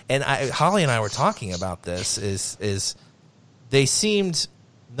and Holly and I were talking about this. Is they seemed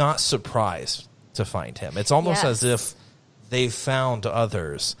not surprised to find him. It's almost as if they found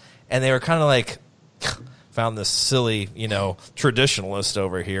others, and they were kind of like, found this silly, traditionalist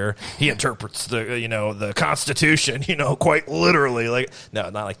over here. He interprets the Constitution, quite literally. Like, no,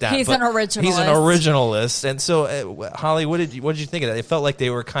 not like that. He's an originalist. He's an originalist. And so, Holly, what did you think of that? It felt like they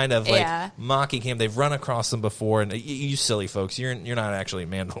were kind of like mocking him. They've run across him before, and you silly folks, you're not actually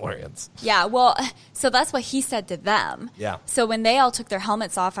Mandalorians. Yeah, well, so that's what he said to them. Yeah. So when they all took their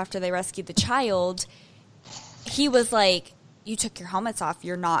helmets off after they rescued the child, he was like, "You took your helmets off.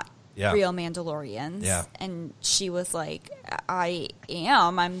 You're not real Mandalorians." And she was like, I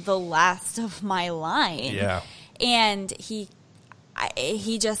am. I'm the last of my line. And he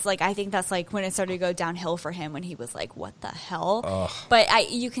just like, I think that's like when it started to go downhill for him, when he was like, what the hell?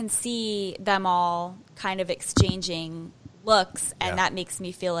 But you can see them all kind of exchanging looks, and that makes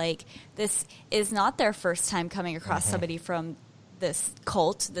me feel like this is not their first time coming across somebody from this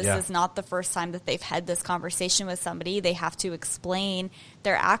cult. This is not the first time that they've had this conversation with somebody. They have to explain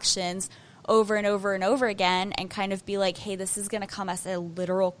their actions over and over and over again and kind of be like, hey, this is going to come as a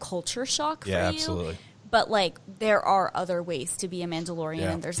literal culture shock for you. Absolutely. But like, there are other ways to be a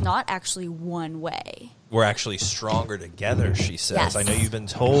Mandalorian, and there's not actually one way. We're actually stronger together, she says. I know you've been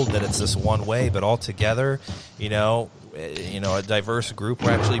told that it's this one way, but all together, a diverse group,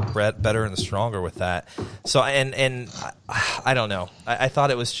 we're actually better and stronger with that. So, and I don't know. I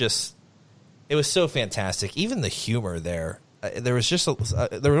thought it was so fantastic. Even the humor there. There was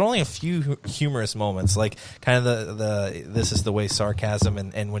there were only a few humorous moments, like kind of the this is the way sarcasm,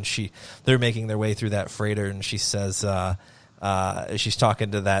 and when they're making their way through that freighter, and she says she's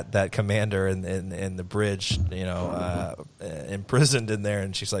talking to that commander in the bridge, imprisoned in there,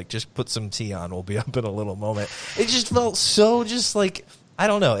 and she's like, just put some tea on, we'll be up in a little moment. It just felt so just like, I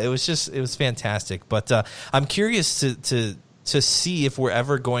don't know, it was fantastic. But I'm curious to see if we're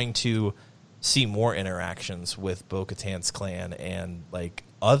ever going to see more interactions with Bo-Katan's clan and like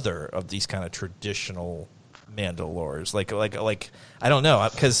other of these kind of traditional Mandalores. Like I don't know,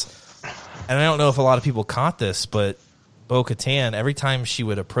 because, and I don't know if a lot of people caught this, but Bo-Katan, every time she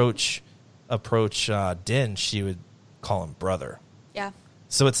would approach Din, she would call him brother. Yeah.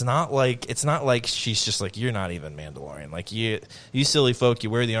 So it's not like she's just like, you're not even Mandalorian. Like, you silly folk, you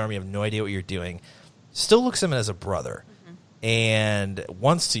wear the army, you have no idea what you're doing. Still looks at him as a brother and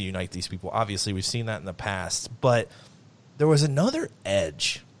wants to unite these people. Obviously, we've seen that in the past. But there was another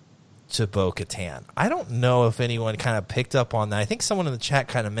edge to Bo-Katan. I don't know if anyone kind of picked up on that. I think someone in the chat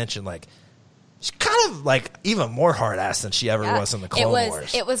kind of mentioned, like, she's kind of like even more hard-ass than she ever was in the Clone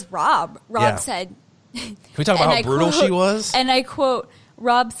Wars. It was Rob. Rob said... Can we talk about how brutal she was? And I quote,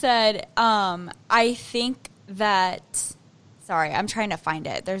 Rob said, I think that... Sorry, I'm trying to find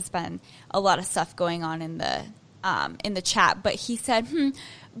it. There's been a lot of stuff going on in the chat. But he said,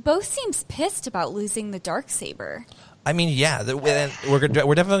 Bo seems pissed about losing the Darksaber. I mean, yeah, we're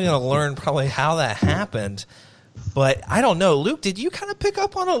definitely going to learn probably how that happened. But I don't know. Luke, did you kind of pick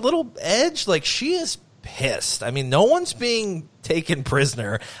up on a little edge? Like, she is pissed. I mean, no one's being taken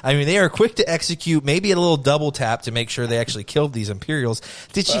prisoner. I mean, they are quick to execute, maybe a little double tap to make sure they actually killed these Imperials.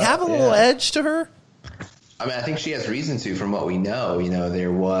 Did she have a little edge to her? I mean, I think she has reason to, from what we know. You know,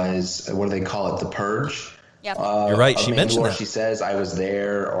 there was, what do they call it, the Purge? Yep. You're right. She mentioned that. She says, I was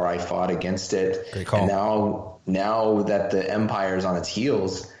there, or I fought against it. Great call. And now that the Empire is on its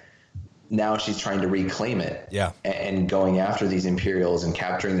heels, now she's trying to reclaim it. Yeah. And going after these Imperials and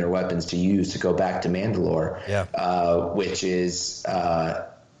capturing their weapons to use to go back to Mandalore. Yeah. Which is, great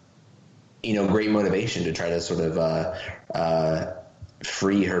motivation to try to sort of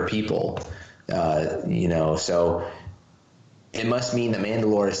free her people. So it must mean that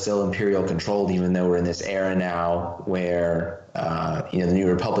Mandalore is still Imperial controlled, even though we're in this era now where, the New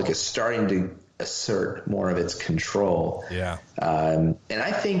Republic is starting to assert more of its control. Yeah. And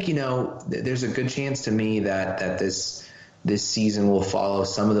I think, there's a good chance to me that this season will follow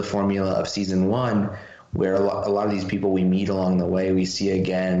some of the formula of season 1, where a lot of these people we meet along the way, we see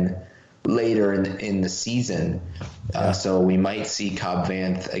again later in the season. So we might see Cobb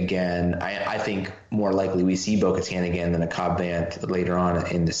Vanth again. I think more likely we see Bo-Katan again than a Cobb Vanth later on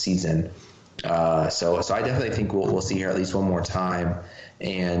in the season. So I definitely think we'll see her at least one more time.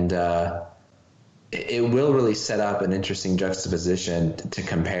 And it will really set up an interesting juxtaposition to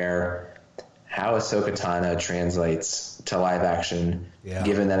compare how Ahsoka Tano translates to live action,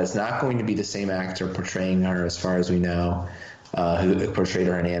 given that it's not going to be the same actor portraying her, as far as we know, who portrayed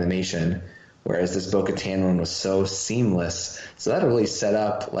her in animation, whereas this Bo-Katan one was so seamless. So that'll really set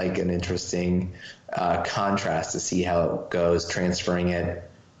up like an interesting contrast to see how it goes, transferring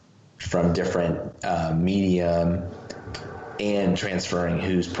it from different medium and transferring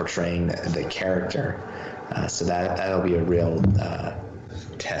who's portraying the character. So that'll be a real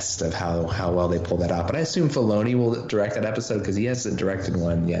test of how well they pull that off. But I assume Filoni will direct that episode, because he hasn't directed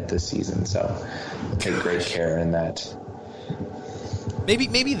one yet this season. So we'll take great care in that.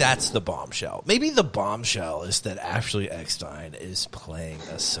 Maybe that's the bombshell. Maybe the bombshell is that Ashley Eckstein is playing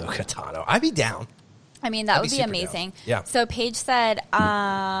Ahsoka Tano. I'd be down. I mean, that would be amazing. Down. Yeah. So Paige said,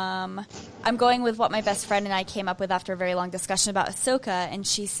 I'm going with what my best friend and I came up with after a very long discussion about Ahsoka, and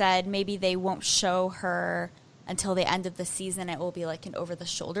she said maybe they won't show her until the end of the season. It will be like an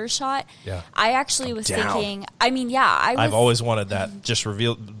over-the-shoulder shot. Yeah. I actually was thinking, I've always wanted that. Just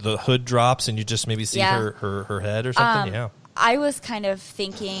reveal, the hood drops and you just maybe see her head or something. I was kind of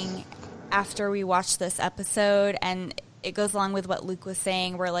thinking after we watched this episode, and it goes along with what Luke was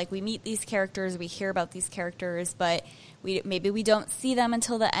saying, where like we meet these characters, we hear about these characters, but maybe we don't see them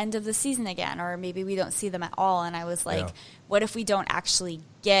until the end of the season again, or maybe we don't see them at all. And I was like, what if we don't actually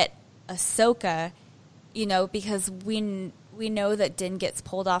get Ahsoka? Because we know that Din gets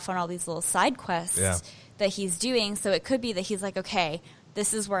pulled off on all these little side quests that he's doing. So it could be that he's like, okay,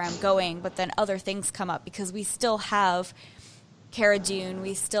 this is where I'm going, but then other things come up, because we still have Cara Dune,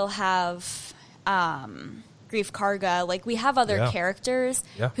 we still have Greef Karga. Like, we have other characters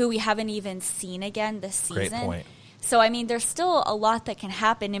who we haven't even seen again this season. Great point. So, I mean, there's still a lot that can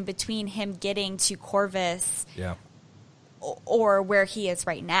happen in between him getting to Corvus or where he is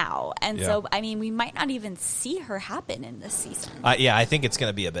right now. And so, I mean, we might not even see her happen in this season. I think it's going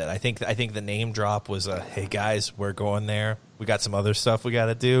to be a bit. I think the name drop was hey, guys, we're going there. We got some other stuff we got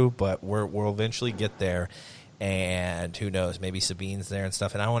to do, but we'll eventually get there. And who knows, maybe Sabine's there and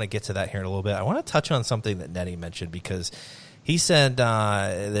stuff. And I want to get to that here in a little bit. I want to touch on something that Nettie mentioned, because he said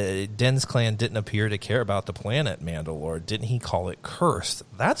that Din's clan didn't appear to care about the planet Mandalore. Didn't he call it cursed?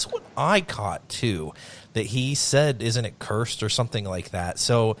 That's what I caught, too, that he said, isn't it cursed or something like that.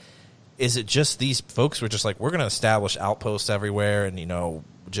 So is it just these folks were just like, we're going to establish outposts everywhere and,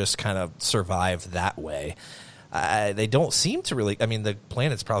 just kind of survive that way? They don't seem to really. I mean, the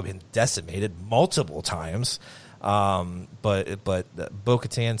planet's probably been decimated multiple times. But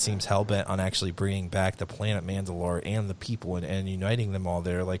Bo-Katan seems hellbent on actually bringing back the planet Mandalore and the people and uniting them all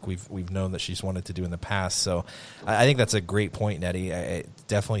there, like we've known that she's wanted to do in the past. So I think that's a great point, Nettie. It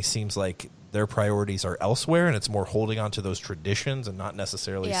definitely seems like their priorities are elsewhere, and it's more holding on to those traditions and not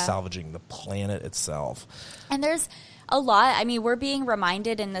necessarily salvaging the planet itself. And there's a lot. I mean, we're being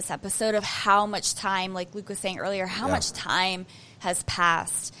reminded in this episode of how much time, like Luke was saying earlier, how much time has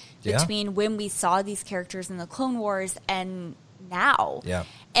passed between when we saw these characters in the Clone Wars and now. Yeah.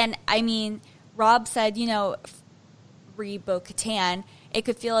 And I mean, Rob said, re Bo-Katan, it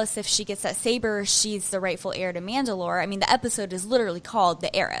could feel as if she gets that saber, she's the rightful heir to Mandalore. I mean, the episode is literally called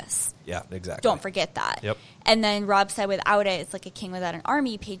The Heiress. Yeah, exactly. Don't forget that. Yep. And then Rob said without it, it's like a king without an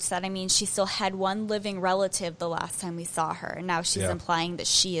army. Paige said, I mean, she still had one living relative the last time we saw her. And now she's implying that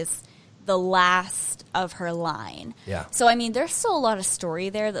she is the last of her line. Yeah. So, I mean, there's still a lot of story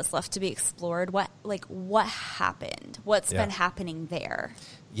there that's left to be explored. What happened? What's been happening there?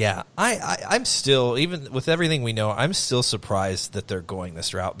 Yeah, I'm still, even with everything we know, I'm still surprised that they're going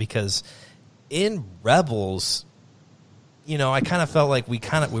this route, because in Rebels, I kind of felt like we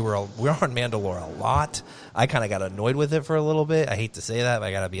were on Mandalore a lot. I kind of got annoyed with it for a little bit. I hate to say that, but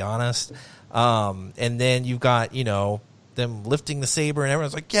I got to be honest. And then you've got, them lifting the saber, and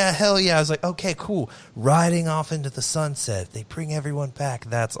everyone's like, yeah, hell yeah. I was like, okay, cool. Riding off into the sunset. They bring everyone back.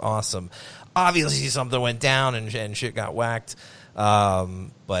 That's obviously something went down and shit got whacked.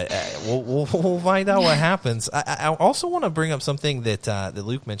 But we'll find out what happens. I also want to bring up something that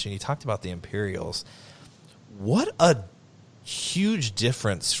Luke mentioned. He talked about the Imperials. What a huge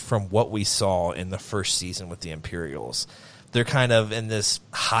difference from what we saw in the first season with the Imperials. They're kind of in this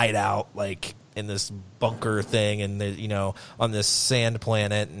hideout, like in this bunker thing, and on this sand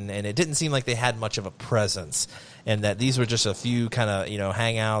planet, and it didn't seem like they had much of a presence, and that these were just a few kind of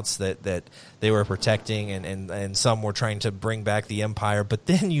hangouts that they were protecting, and some were trying to bring back the Empire. But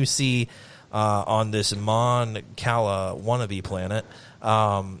then you see on this Mon Cala wannabe planet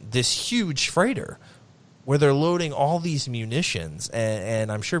this huge freighter where they're loading all these munitions,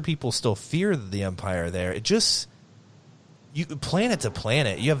 and I'm sure people still fear the Empire there. It just, planet to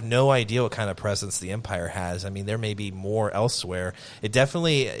planet, you have no idea what kind of presence the Empire has. I mean, there may be more elsewhere.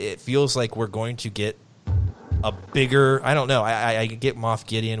 It feels like we're going to get a bigger, I don't know. I get Moff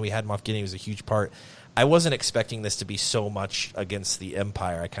Gideon. We had Moff Gideon. He was a huge part. I wasn't expecting this to be so much against the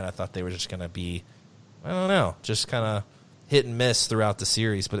Empire. I kind of thought they were just going to be, I don't know, just kind of hit and miss throughout the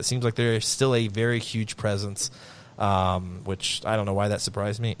series. But it seems like there's still a very huge presence, which I don't know why that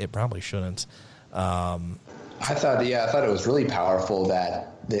surprised me. It probably shouldn't. I thought it was really powerful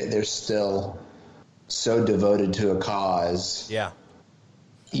that they're still so devoted to a cause. Yeah.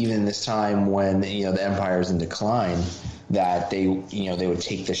 Even this time when the Empire is in decline, that they would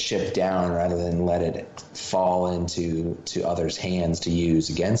take the ship down rather than let it fall into others' hands to use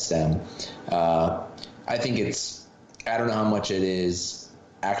against them. I think I don't know how much it is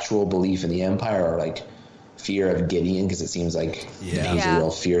actual belief in the Empire or like fear of Gideon, because it seems like he's a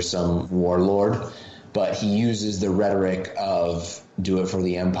real fearsome warlord. But he uses the rhetoric of do it for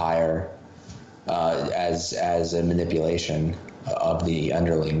the Empire as a manipulation of the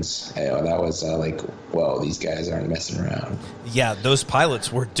underlings. That was whoa, these guys aren't messing around. Yeah, those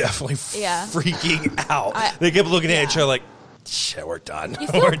pilots were definitely freaking out. They kept looking at each other like, shit, we're done.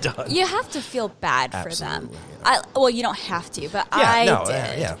 We're done. You have to feel bad for them. Yeah. Well, you don't have to, but I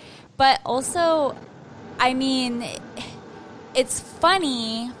did. Yeah. But also, I mean, it's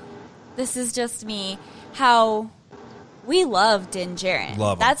funny, this is just me, how we love Din Djarin.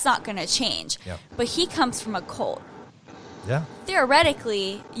 Love him. That's not going to change. Yeah. But he comes from a cult. Yeah.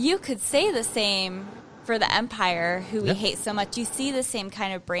 Theoretically, you could say the same for the Empire, who we hate so much. You see the same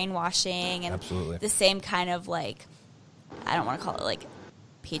kind of brainwashing and the same kind of, like, I don't want to call it, like,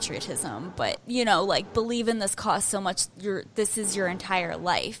 patriotism, but, like, believe in this cause so much, this is your entire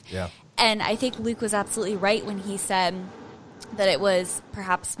life. Yeah. And I think Luke was absolutely right when he said that it was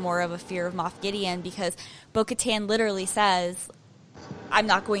perhaps more of a fear of Moff Gideon, because Bo-Katan literally says, I'm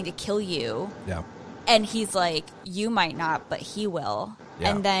not going to kill you. Yeah. And he's like, you might not, but he will.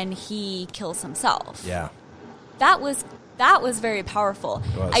 Yeah. And then he kills himself. Yeah. That was very powerful.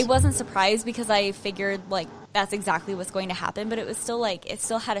 I wasn't surprised, because I figured, like, that's exactly what's going to happen, but it was still, like, it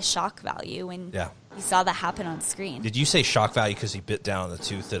still had a shock value when you saw that happen on screen. Did you say shock value because he bit down the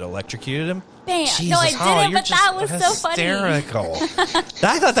tooth that electrocuted him? Bam! Jesus, no, I didn't, but that was hysterical. So funny.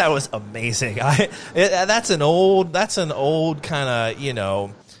 I thought that was amazing. That's an old kind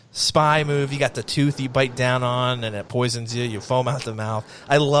of, spy move. You got the tooth you bite down on, and it poisons you. You foam out the mouth.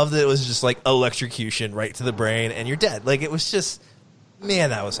 I love that it was just like electrocution right to the brain, and you're dead. Like, it was just,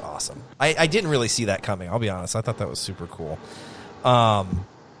 man, that was awesome. I didn't really see that coming. I'll be honest. I thought that was super cool.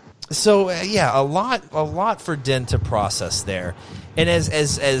 So yeah, a lot for Din to process there, and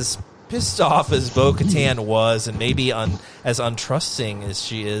as pissed off as Bo-Katan was, and maybe as untrusting as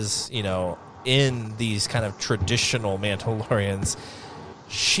she is, you know, in these kind of traditional Mandalorians,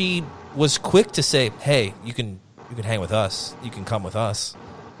 she was quick to say, "Hey, you can hang with us. You can come with us."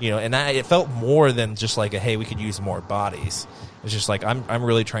 You know, and it felt more than just like a, "Hey, we could use more bodies." It's just like, I'm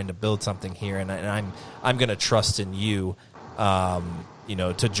really trying to build something here, and I'm going to trust in you, you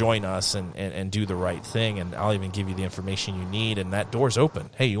know, to join us and do the right thing, and I'll even give you the information you need, and that door's open.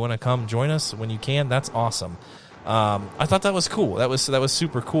 Hey, you want to come join us when you can? That's awesome. I thought that was cool. That was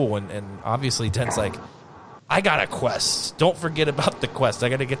super cool, and obviously Din's like, I got a quest. Don't forget about the quest. I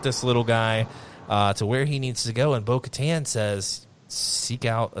got to get this little guy to where he needs to go, and Bo-Katan says, seek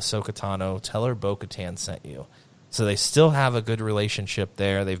out Ahsoka Tano. Tell her Bo-Katan sent you. So they still have a good relationship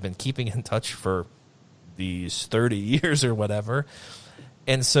there. They've been keeping in touch for these 30 years or whatever.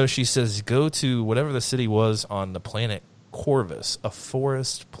 And so she says, go to whatever the city was on the planet Corvus, a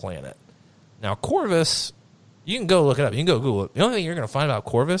forest planet. Now, Corvus, you can go look it up. You can go Google it. The only thing you're going to find about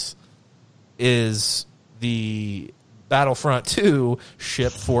Corvus is the Battlefront 2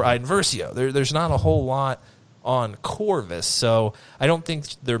 ship for Iden Versio. There's not a whole lot on Corvus, so I don't think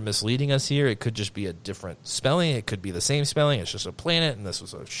they're misleading us here. It could just be a different spelling. It could be the same spelling. It's just a planet, and this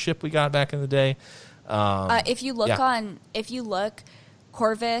was a ship we got back in the day. If you look,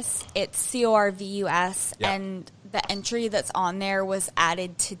 Corvus, it's Corvus, and the entry that's on there was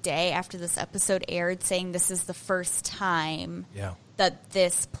added today after this episode aired, saying this is the first time that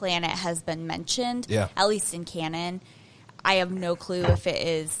this planet has been mentioned, at least in canon. I have no clue if it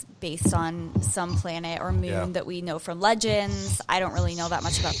is based on some planet or moon that we know from Legends. I don't really know that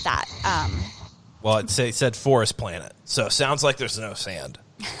much about that. Well, it said forest planet, so sounds like there's no sand.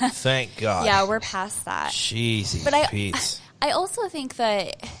 Thank God. Yeah, we're past that. Jeezy, but Pete. I also think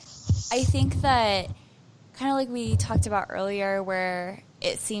that kind of like we talked about earlier, where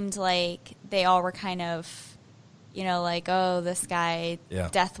it seemed like they all were kind of, you know, like, oh, this guy,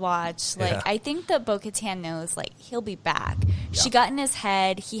 Death Watch. Like, I think that Bo-Katan knows, like, he'll be back. She got in his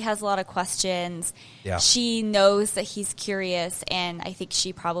head. He has a lot of questions. She knows that he's curious, and I think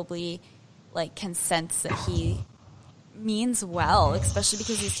she probably, like, can sense that he means well, especially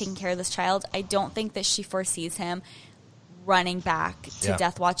because he's taking care of this child. I don't think that she foresees him running back to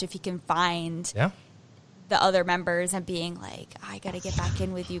Death Watch if he can find the other members and being like, I got to get back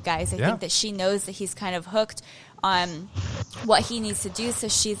in with you guys. I think that she knows that he's kind of hooked on what he needs to do. So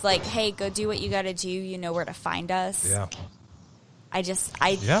she's like, hey, go do what you got to do. You know where to find us. Yeah. I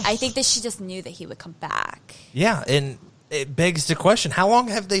think that she just knew that he would come back. Yeah. And it begs the question, how long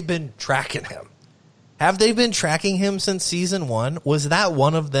have they been tracking him? Have they been tracking him since season 1? Was that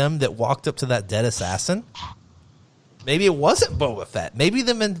one of them that walked up to that dead assassin? Maybe it wasn't Boba Fett. Maybe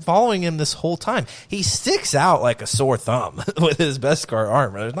they've been following him this whole time. He sticks out like a sore thumb with his Beskar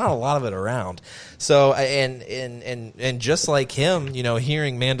armor. There's not a lot of it around. So, and just like him, you know,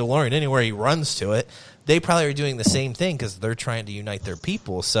 hearing Mandalorian anywhere he runs to it, they probably are doing the same thing because they're trying to unite their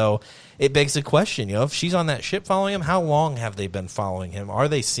people. So it begs the question, you know, if she's on that ship following him, how long have they been following him? Are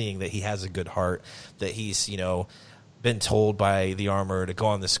they seeing that he has a good heart, that he's, you know, been told by the armor to go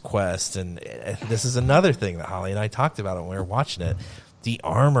on this quest? And this is another thing that Holly and I talked about when we were watching it. The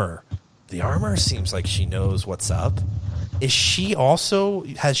armor seems like she knows what's up. Has she also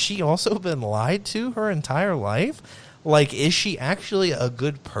been lied to her entire life? Like, is she actually a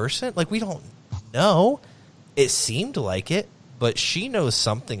good person? Like, we don't know. It seemed like it, but she knows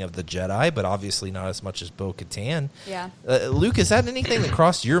something of the Jedi, but obviously not as much as Bo-Katan. Yeah. Luke, is that anything that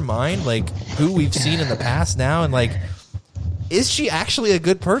crossed your mind? Like, who we've seen in the past now, and like, is she actually a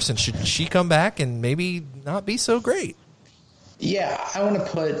good person? Should she come back and maybe not be so great? Yeah, I want to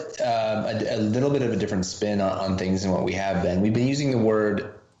put a little bit of a different spin on things than what we have been. We've been using the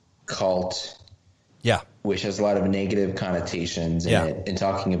word cult, which has a lot of negative connotations in it, and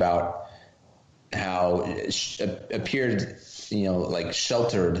talking about how it appeared, you know, like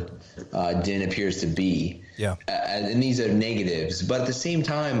sheltered Din appears to be. Yeah. And these are negatives. But at the same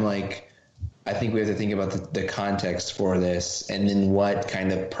time, like, I think we have to think about the context for this and then what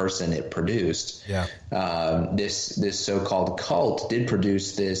kind of person it produced. Yeah. This so-called cult did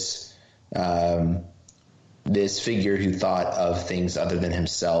produce this this figure who thought of things other than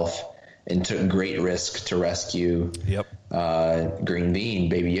himself and took great risk to rescue Green Bean,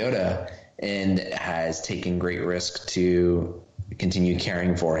 Baby Yoda, and has taken great risk to continue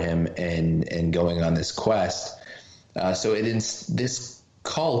caring for him and going on this quest. So this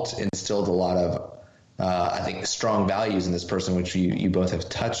cult instilled a lot of, I think, strong values in this person, which you both have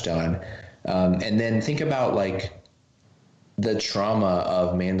touched on. And then think about like the trauma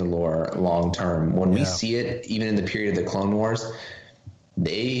of Mandalore long term. When we see it, even in the period of the Clone Wars,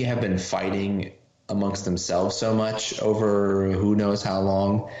 they have been fighting amongst themselves so much over who knows how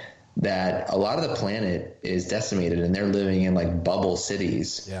long that a lot of the planet is decimated, and they're living in like bubble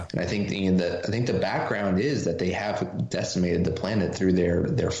cities. Yeah. And I think the background is that they have decimated the planet through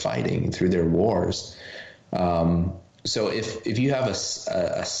their fighting, through their wars. So if you have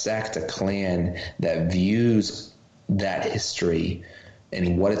a sect, a clan that views that history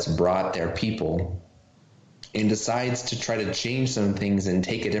and what it's brought their people, and decides to try to change some things and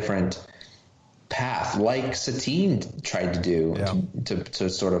take a different path, like Satine tried to do to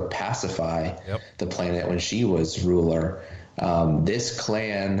sort of pacify the planet when she was ruler. This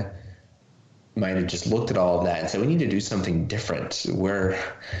clan might have just looked at all of that and said, we need to do something different. We're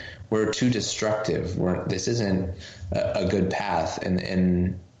too destructive. This isn't a good path.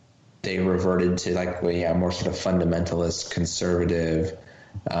 And they reverted to more sort of fundamentalist, conservative,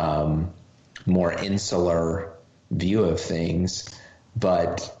 more insular view of things.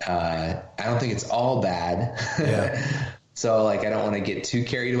 But I don't think it's all bad. Yeah. So I don't want to get too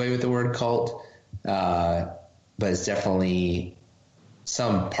carried away with the word cult. But it's definitely,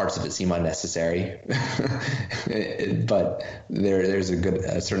 some parts of it seem unnecessary. But there's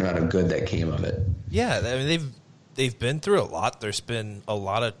a certain amount of good that came of it. Yeah, I mean they've been through a lot. There's been a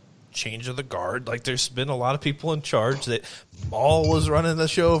lot of change of the guard. There's been a lot of people in charge. That Maul was running the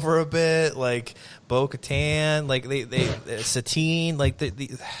show for a bit, Bo-Katan, Satine, and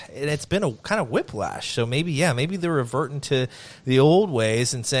it's been a kind of whiplash. So maybe they're reverting to the old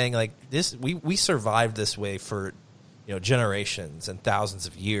ways and saying this. We survived this way for generations and thousands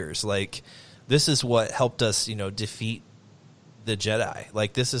of years. This is what helped us defeat the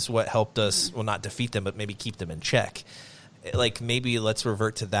Jedi. This is what helped us, well, not defeat them, but maybe keep them in check. Maybe let's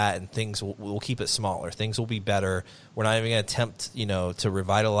revert to that, and things we'll keep it smaller. Things will be better. We're not even going to attempt, to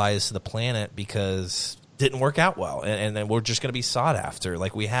revitalize the planet because it didn't work out well, and then we're just going to be sought after,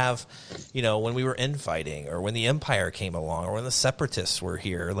 like we have, when we were infighting, or when the Empire came along, or when the Separatists were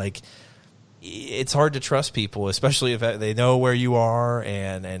here. It's hard to trust people, especially if they know where you are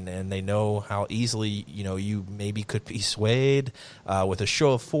and they know how easily you maybe could be swayed with a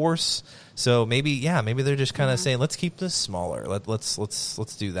show of force. So maybe they're just kind of saying, let's keep this smaller.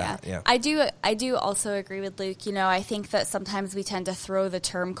 Let's do that. Yeah. I do also agree with Luke. I think that sometimes we tend to throw the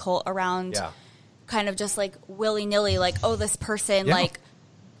term cult around, kind of just willy nilly. This person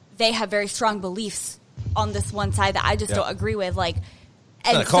they have very strong beliefs on this one side that I just don't agree with.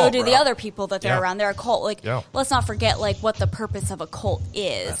 And so do the other people that they're around. They're a cult. Let's not forget what the purpose of a cult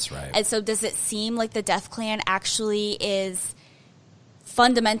is. That's right. And so does it seem like the Death Clan actually is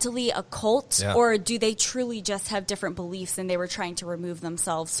fundamentally a cult, or do they truly just have different beliefs and they were trying to remove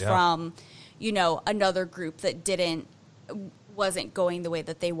themselves from, another group that wasn't going the way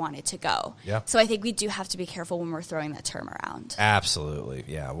that they wanted to go? Yeah. So I think we do have to be careful when we're throwing that term around. Absolutely.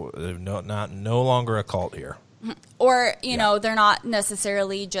 Yeah. No longer a cult here. Or, they're not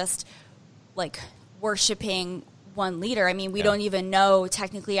necessarily just worshiping one leader. I mean, we don't even know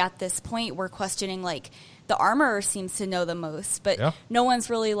technically at this point. We're questioning the Armorer seems to know the most, but no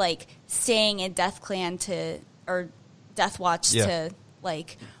one's really staying in Death Clan or Death Watch to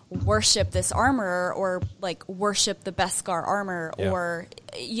worship this Armorer or worship the Beskar armor or,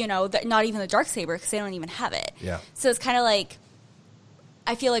 not even the Darksaber because they don't even have it. Yeah. So it's kind of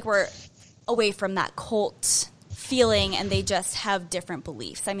I feel like we're away from that cult feeling, and they just have different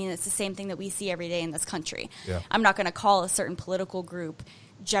beliefs. I mean, it's the same thing that we see every day in this country. Yeah. I'm not going to call a certain political group,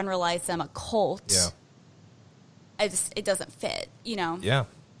 generalize them a cult. Yeah. It doesn't fit, Yeah.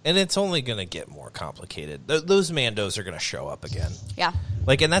 And it's only going to get more complicated. Those Mandos are going to show up again. Yeah.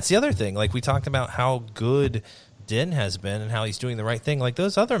 And that's the other thing. We talked about how good Din has been and how he's doing the right thing.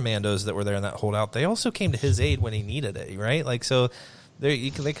 Those other Mandos that were there in that holdout, they also came to his aid when he needed it, right? So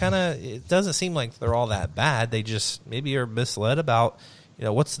they kind of, it doesn't seem like they're all that bad. They just maybe are misled about,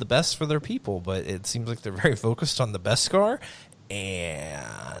 what's the best for their people. But it seems like they're very focused on the Beskar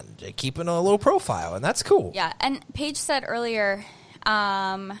and keeping a low profile, and that's cool. Yeah, and Paige said earlier, she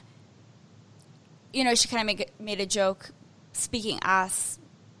kind of made a joke, speaking as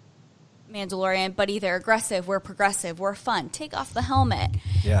Mandalorian, buddy, they're aggressive, we're progressive, we're fun, take off the helmet.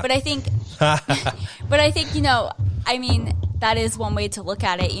 Yeah. But I think, I mean, that is one way to look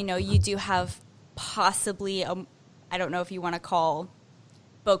at it. You do have possibly, I don't know if you want to call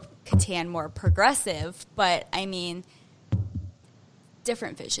Bo-Katan more progressive, but I mean,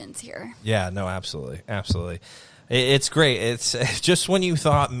 different visions here. Yeah, no, absolutely. It's great. It's just when you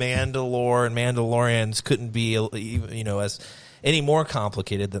thought Mandalore and Mandalorians couldn't be, as any more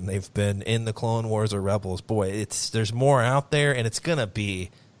complicated than they've been in the Clone Wars or Rebels. Boy, there's more out there, and it's gonna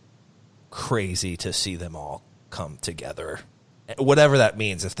be crazy to see them all come together, whatever that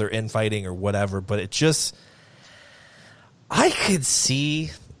means, if they're infighting or whatever. But I could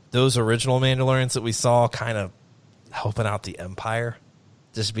see those original Mandalorians that we saw kind of helping out the Empire.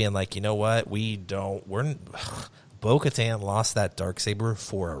 Just being like, you know what, Bo-Katan lost that Darksaber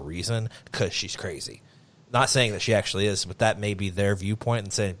for a reason, because she's crazy. Not saying that she actually is, but that may be their viewpoint,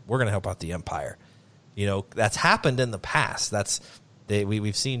 and saying, we're going to help out the Empire. That's happened in the past.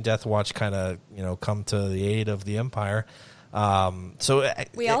 We've seen Death Watch kind of, come to the aid of the Empire. So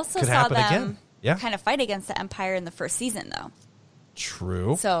we also saw them kind of fight against the Empire in the first season, though.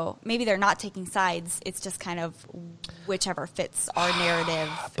 True. So maybe they're not taking sides. It's just kind of whichever fits our narrative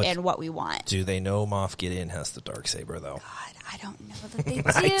and what we want. Do they know Moff Gideon has the Darksaber, though? God, I don't know that they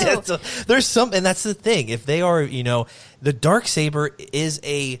do. There's some, and that's the thing. If they are, the Darksaber is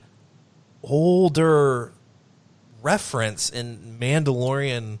a older reference in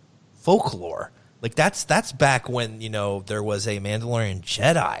Mandalorian folklore. Like that's back when, there was a Mandalorian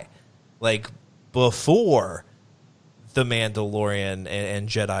Jedi, like before the Mandalorian and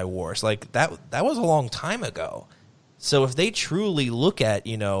Jedi Wars. Like that was a long time ago. So if they truly look at,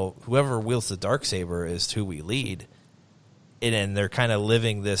 whoever wields the Darksaber is who we lead, and they're kind of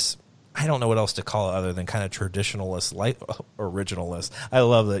living this, I don't know what else to call it other than kind of traditionalist originalist. I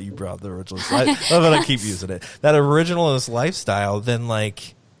love that you brought the originalist. I love that I keep using it. That originalist lifestyle, then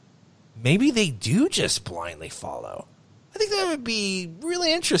like maybe they do just blindly follow. I think that would be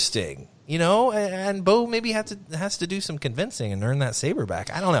really interesting. And Bo maybe has to do some convincing and earn that saber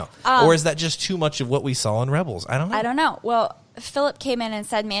back. I don't know. Or is that just too much of what we saw in Rebels? I don't know. Well, Philip came in and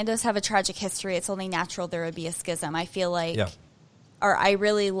said, Mandos have a tragic history. It's only natural there would be a schism. I feel like, or I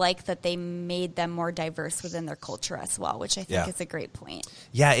really like that they made them more diverse within their culture as well, which I think is a great point.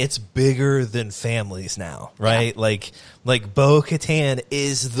 Yeah, it's bigger than families now, right? Yeah. Like Bo-Katan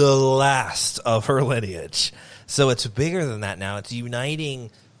is the last of her lineage. So it's bigger than that now. It's uniting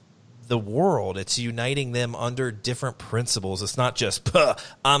the world. It's uniting them under different principles. It's not just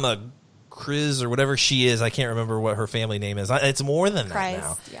I'm a Kriz or whatever she is. I can't remember what her family name is. It's more than that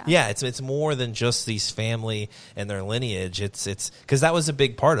now. Yeah, it's more than just these family and their lineage. It's because that was a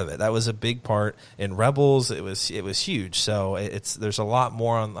big part of it. That was a big part in Rebels. It was huge. So there's a lot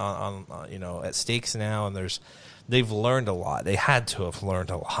more on at stakes now, and they've learned a lot. They had to have learned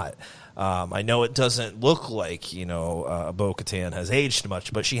a lot. I know it doesn't look like, Bo-Katan has aged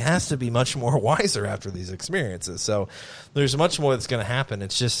much, but she has to be much more wiser after these experiences. So there's much more that's going to happen.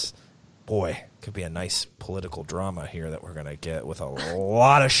 It's just, boy, could be a nice political drama here that we're going to get with a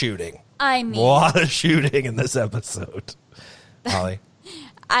lot of shooting. A lot of shooting in this episode. Holly?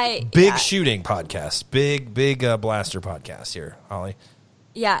 Shooting podcast. Big blaster podcast here, Holly.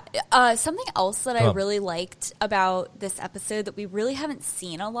 Yeah. Something else that I really liked about this episode that we really haven't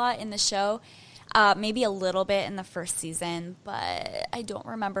seen a lot in the show, maybe a little bit in the first season, but I don't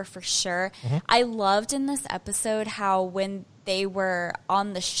remember for sure. Mm-hmm. I loved in this episode how when they were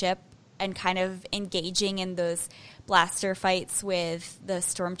on the ship and kind of engaging in those blaster fights with the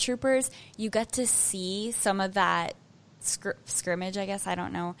stormtroopers, you got to see some of that scrimmage, I guess. I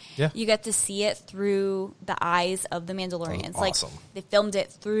don't know. Yeah. You get to see it through the eyes of the Mandalorians. Awesome. Like they filmed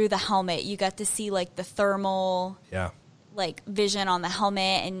it through the helmet. You got to see like the thermal like vision on the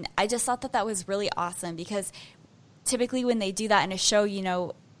helmet, and I just thought that was really awesome because typically when they do that in a show,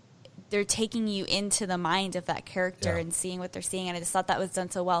 they're taking you into the mind of that character and seeing what they're seeing, and I just thought that was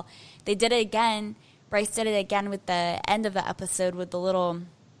done so well. They did it again. Bryce did it again with the end of the episode with the little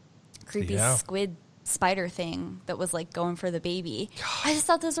creepy squid spider thing that was like going for the baby. God. I just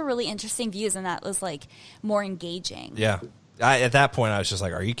thought those were really interesting views, and that was like more engaging. Yeah. At that point, I was just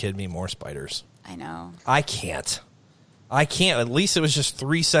like, are you kidding me? More spiders. I know. I can't. At least it was just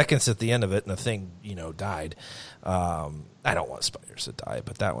 3 seconds at the end of it, and the thing, died. I don't want spiders to die,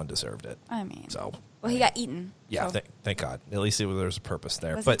 but that one deserved it. I mean, he got eaten. Yeah, so. Thank God. At least there was a purpose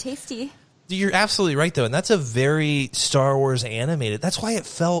there. Was it tasty? You're absolutely right, though, and that's a very Star Wars animated. That's why it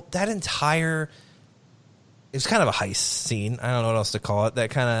felt that entire. It was kind of a heist scene. I don't know what else to call it. That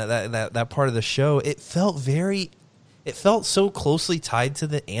kind of that part of the show. It felt so closely tied to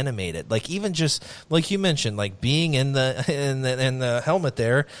the animated. Like even just like you mentioned, like being in the helmet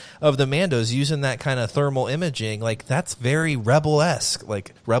there of the Mandos, using that kind of thermal imaging. Like that's very Rebels-esque.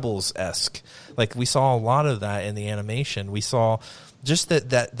 Like we saw a lot of that in the animation. We saw just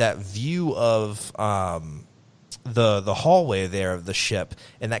that view of the hallway there of the ship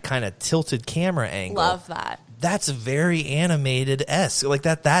and that kind of tilted camera angle. Love that. That's very animated-esque. Like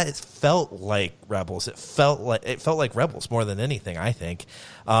that it felt like Rebels. It felt like Rebels more than anything, I think.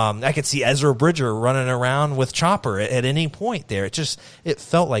 I could see Ezra Bridger running around with Chopper at any point there. It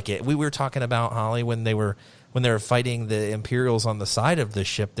felt like it. We were talking about, Holly, when they were fighting the Imperials on the side of the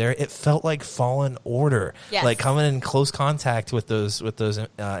ship there, it felt like Fallen Order. Yes. Like coming in close contact with those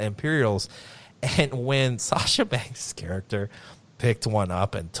Imperials. And when Sasha Banks' character picked one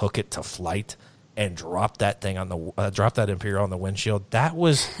up and took it to flight and dropped that Imperial on the windshield, that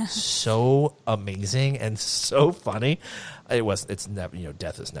was so amazing and so funny. It's never,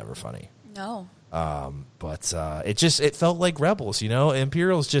 death is never funny. No. But it felt like Rebels,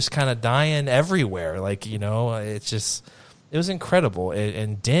 Imperials just kind of dying everywhere. Like, it was incredible.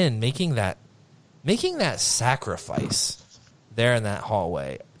 And Din making that sacrifice there in that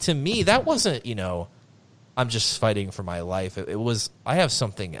hallway, to me, that wasn't, I'm just fighting for my life. It was, I have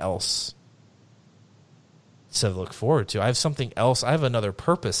something else to look forward to. I have something else. I have another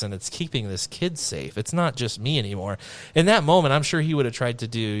purpose, and it's keeping this kid safe. It's not just me anymore. In that moment, I'm sure he would have tried to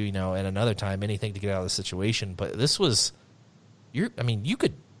do, at another time, anything to get out of the situation. But this was, you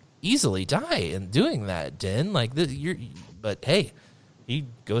could easily die in doing that, Din. But hey, he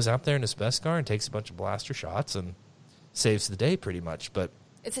goes out there in his Beskar and takes a bunch of blaster shots and saves the day pretty much. But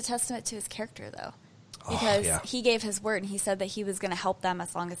it's a testament to his character, though, because he gave his word and he said that he was going to help them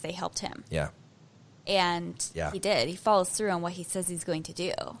as long as they helped him. Yeah. And he did. He follows through on what he says he's going to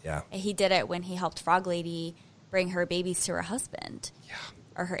do. Yeah. And he did it when he helped Frog Lady bring her babies to her husband. Yeah.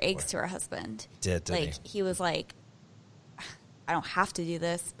 Or her eggs to her husband. Didn't he was like, I don't have to do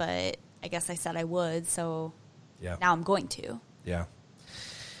this, but I guess I said I would, so now I'm going to. Yeah.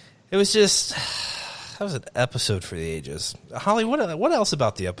 It was just, that was an episode for the ages. Holly, what else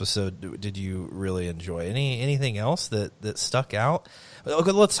about the episode did you really enjoy? Anything else that stuck out?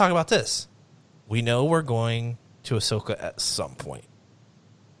 Okay, let's talk about this. We know we're going to Ahsoka at some point.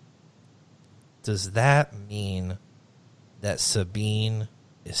 Does that mean that Sabine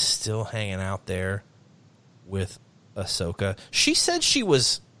is still hanging out there with Ahsoka? She said she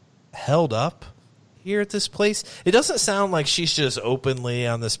was held up here at this place. It doesn't sound like she's just openly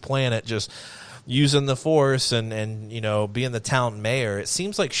on this planet just using the Force and being the town mayor. It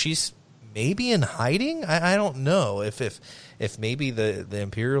seems like she's maybe in hiding. I don't know if maybe the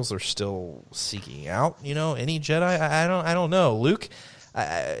Imperials are still seeking out any Jedi. I don't know. Luke,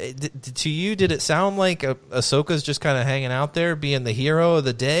 to you, did it sound like Ahsoka's just kind of hanging out there being the hero of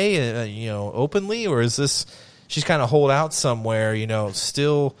the day, openly, or is this she's kind of holed out somewhere,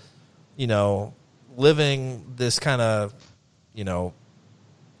 still living this kind of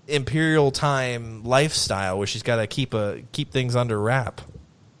Imperial time lifestyle where she's got to keep things under wrap?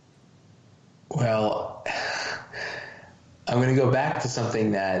 Well, I'm going to go back to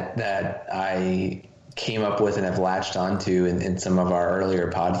something that I came up with and have latched onto in some of our earlier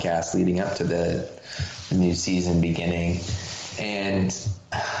podcasts leading up to the new season beginning. And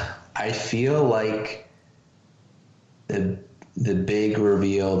I feel like the big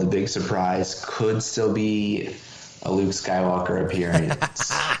reveal, the big surprise could still be a Luke Skywalker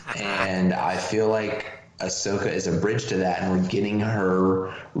appearance. And I feel like Ahsoka is a bridge to that, and we're getting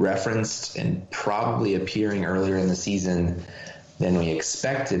her referenced and probably appearing earlier in the season than we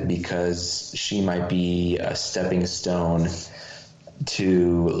expected, because she might be a stepping stone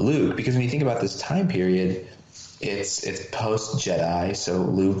to Luke. Because when you think about this time period, it's post Jedi, so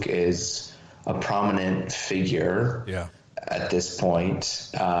Luke is a prominent figure at this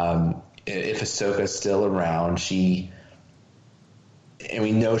point. If Ahsoka's still around, and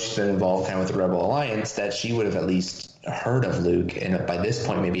we know she's been involved kind of with the Rebel Alliance, that she would have at least heard of Luke, and by this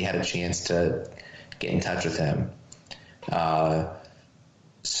point maybe had a chance to get in touch with him.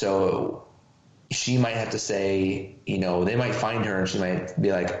 So she might have to say, they might find her and she might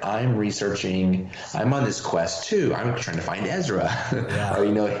be like, I'm on this quest too. I'm trying to find Ezra. Yeah.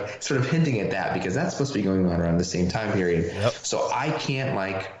 Or, sort of hinting at that, because that's supposed to be going on around the same time period. Yep. So I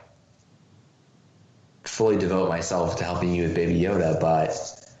can't fully devote myself to helping you with Baby Yoda, but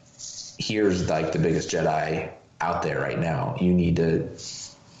here's the biggest Jedi out there right now. You need to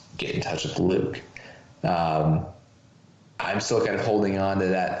get in touch with Luke. I'm still kind of holding on to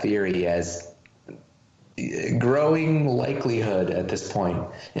that theory as growing likelihood at this point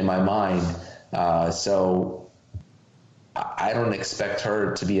in my mind. So I don't expect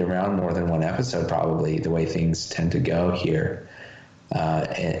her to be around more than one episode, probably, the way things tend to go here.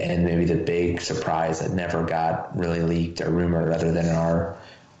 And maybe the big surprise that never got really leaked or rumored, other than our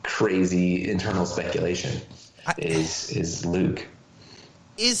crazy internal speculation, is Luke.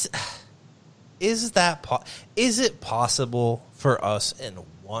 is it possible for us in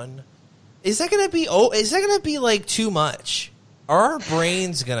one? Is that going to be like too much? Are our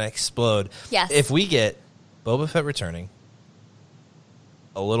brains going to explode? Yes. If we get Boba Fett returning,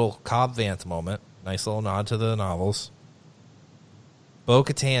 a little Cobb Vanth moment, nice little nod to the novels.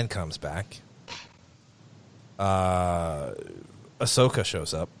 Bo-Katan comes back. Ahsoka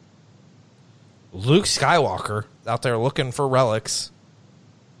shows up. Luke Skywalker out there looking for relics.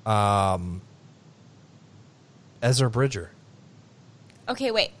 Ezra Bridger.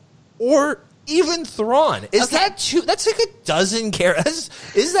 Okay, wait. Or even Thrawn. Is that too... That's like a dozen characters.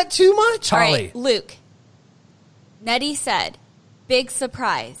 Is that too much, Holly? All right, Luke. Nettie said, big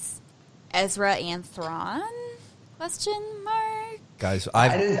surprise. Ezra and Thrawn? Question mark? Guys,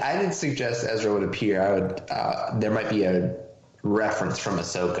 I didn't suggest Ezra would appear. I would. There might be a reference from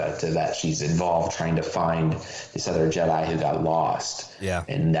Ahsoka to that she's involved trying to find this other Jedi who got lost. Yeah.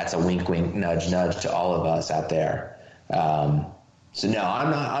 And that's a wink, wink, nudge, nudge to all of us out there. So no,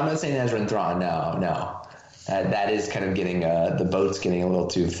 I'm not saying Ezra and Thrawn. No. That is kind of getting the boat's getting a little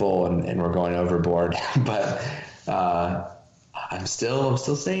too full and we're going overboard. But I'm still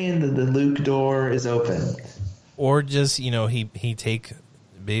saying that the Luke door is open. Or just, he take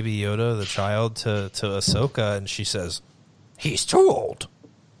Baby Yoda, the child, to Ahsoka, and she says, he's too old.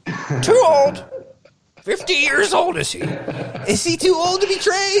 Too old. 50 years old is he? Is he too old to be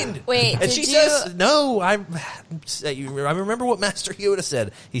trained? Wait, and she says, no, I remember what Master Yoda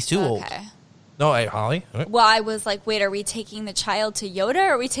said. He's too old. No, Holly? Well, I was like, wait, are we taking the child to Yoda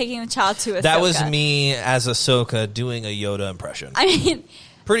or are we taking the child to Ahsoka? That was me as Ahsoka doing a Yoda impression. I mean...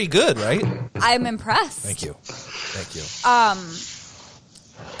 Pretty good, right? I'm impressed. Thank you.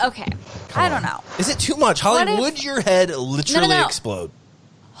 Okay. I don't know. Is it too much? Holly, would your head literally explode?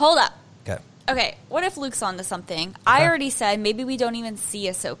 Hold up. Okay. What if Luke's onto something? I already said maybe we don't even see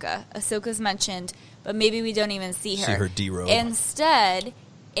Ahsoka. Ahsoka's mentioned, but maybe we don't even see her. See her D-robe. Instead,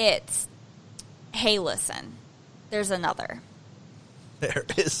 it's, hey, listen, there's another. There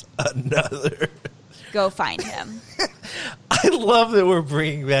is another. Go find him. I love that we're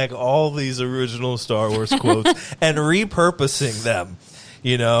bringing back all these original Star Wars quotes and repurposing them.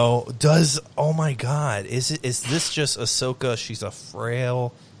 Oh my God, is this just Ahsoka? She's a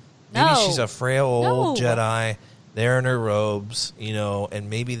frail, maybe she's a frail old Jedi. They're in her robes, and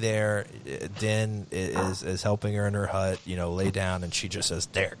maybe Din is helping her in her hut, lay down, and she just says,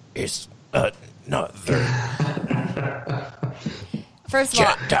 "There is another." First of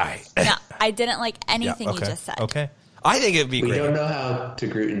all, Jedi. No, I didn't like anything you just said. Okay. I think it'd be great. We don't know how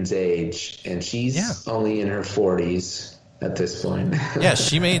Togruten's age, and she's only in her 40s at this point. Yeah,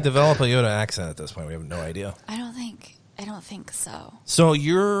 she may develop a Yoda accent at this point. We have no idea. I don't think so. So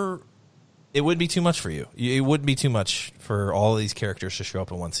it would be too much for you. It would be too much for all of these characters to show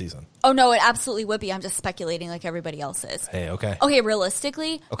up in one season. Oh, no, it absolutely would be. I'm just speculating like everybody else is. Hey, okay. Okay,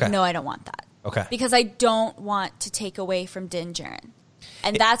 realistically, no, I don't want that. Okay. Because I don't want to take away from Din Djarin.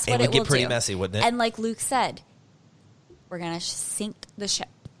 And that's what it will do. It would get pretty messy, wouldn't it? And like Luke said, we're going to sink the ship.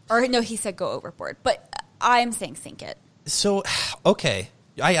 Or no, he said go overboard. But I'm saying sink it. So, okay.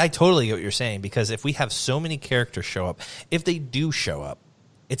 I totally get what you're saying, because if we have so many characters show up, if they do show up,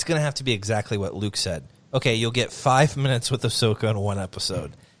 it's going to have to be exactly what Luke said. Okay, you'll get 5 minutes with Ahsoka in one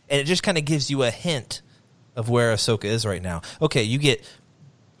episode. And it just kind of gives you a hint of where Ahsoka is right now. Okay, you get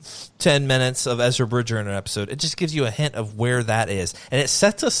 10 minutes of Ezra Bridger in an episode. It just gives you a hint of where that is. And it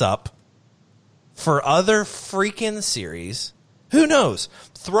sets us up for other freaking series. Who knows?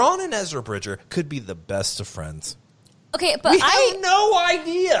 Thrawn and Ezra Bridger could be the best of friends. Okay, but we have no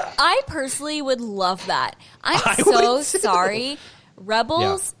idea. I personally would love that. I'm so sorry.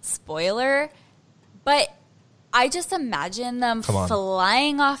 Rebels, spoiler, but I just imagine them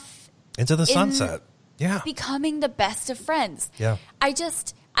flying off into the sunset. Yeah. Becoming the best of friends. Yeah.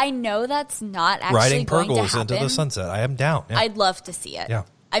 I know that's not actually riding going to Purgles happen. into the sunset. I am down. Yeah. I'd love to see it. Yeah.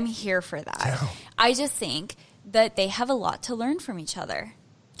 I'm here for that. Yeah. I just think that they have a lot to learn from each other.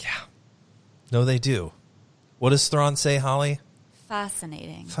 Yeah. No, they do. What does Thrawn say, Holly?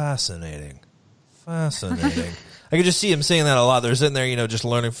 Fascinating. I can just see him saying that a lot. They're sitting there, just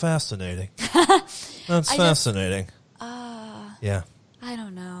learning. Fascinating. That's fascinating. Yeah. I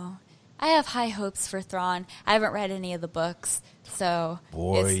don't know. I have high hopes for Thrawn. I haven't read any of the books, so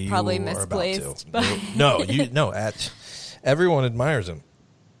it's probably misplaced. Everyone admires him.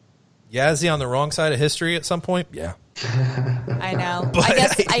 Yeah, is he on the wrong side of history at some point? Yeah. I know. But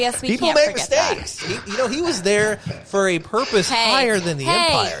I guess we people can't make forget mistakes. He was there for a purpose higher than the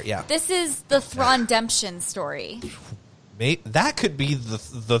Empire. Yeah. This is the Thrawn-demption story. That could be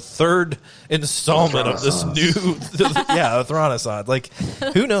the third installment of this new, Thronassad. Like,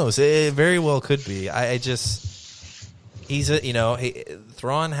 who knows? It very well could be.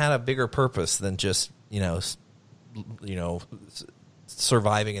 Thrawn had a bigger purpose than just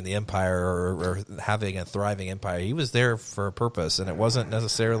surviving in the Empire or having a thriving empire. He was there for a purpose, and it wasn't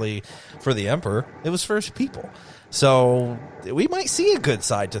necessarily for the Emperor. It was for his people. So we might see a good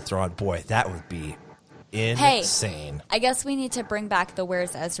side to Thrawn. Boy, that would be insane. Hey, I guess we need to bring back the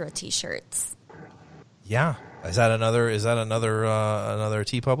Where's Ezra t-shirts. Yeah. Is that another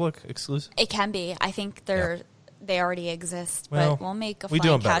TeePublic exclusive? It can be. I think they already exist, well, but we'll make a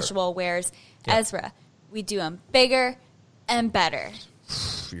Flying Casual Where's Ezra. We do them bigger and better.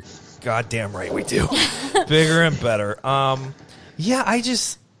 You're goddamn right we do. Bigger and better. I'm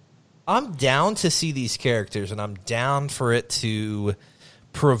down to see these characters, and I'm down for it to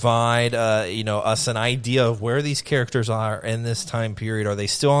provide us an idea of where these characters are in this time period. Are they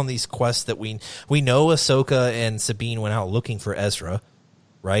still on these quests that we know Ahsoka and Sabine went out looking for Ezra,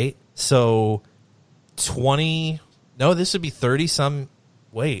 right? So this would be 30 some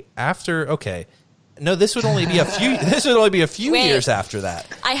this would only be a few years after that.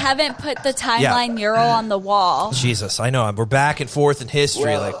 I haven't put the timeline mural on the wall. Jesus, I know. We're back and forth in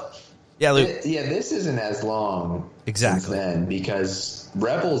history. Luke. This isn't as long since then because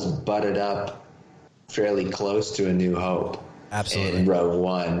Rebels butted up fairly close to A New Hope. Absolutely. In Rogue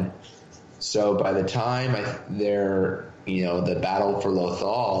One. So by the time the battle for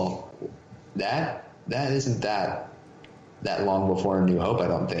Lothal, that isn't that long before A New Hope, I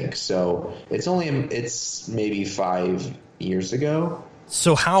don't think. So it's maybe 5 years ago.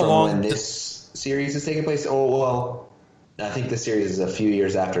 So how long when this series is taking place? Oh, well, I think the series is a few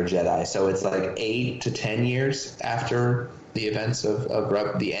years after Jedi. So it's like 8 to 10 years after the events of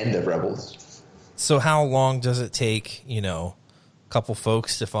the end of Rebels. So how long does it take, a couple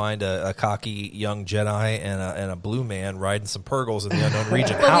folks to find a cocky young Jedi and a blue man riding some Purgles in the unknown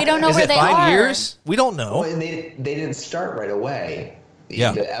region? But we don't know where they are. 5 years? We don't know. Well, and they didn't start right away.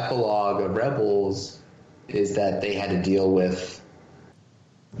 Yeah. The epilogue of Rebels is that they had to deal with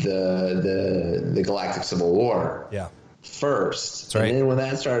the Galactic Civil War first. That's right. And then when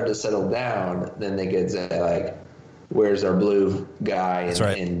that started to settle down, then they could say, like, where's our blue guy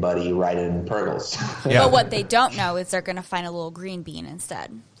and buddy riding Purgles? Yeah. But what they don't know is they're going to find a little green bean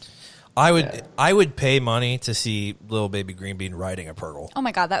instead. I would pay money to see little baby green bean riding a Purgle. Oh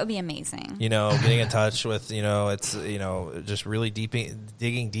my God, that would be amazing. Getting in touch with, just really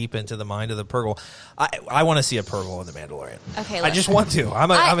digging deep into the mind of the Purgle. I want to see a Purgle in The Mandalorian. Okay, I just want to.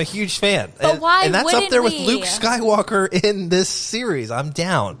 I'm a huge fan. But why and that's wouldn't up there with we? Luke Skywalker in this serease. I'm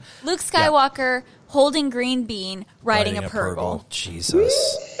down. Luke Skywalker holding green bean riding a Purgle.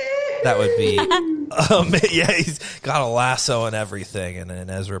 Jesus. That would be, he's got a lasso and everything,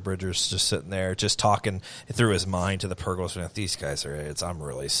 and Ezra Bridger's just sitting there, just talking through his mind to the Purgles. These guys are idiots. I'm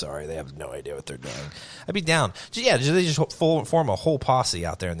really sorry. They have no idea what they're doing. I'd be down. They just form a whole posse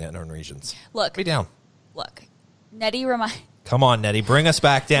out there in the unknown regions. Look, be down. Look, Nettie Come on, Nettie, bring us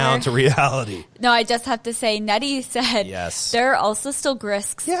back down to reality. No, I just have to say, Nettie said there are also still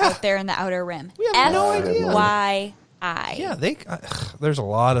Grisks out there in the Outer Rim. We have no idea. FYI. Yeah, there's a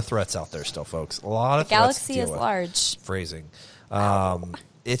lot of threats out there still, folks. A lot of the galaxy is large. Phrasing.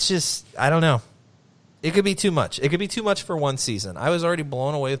 It's just, I don't know. It could be too much. It could be too much for one season. I was already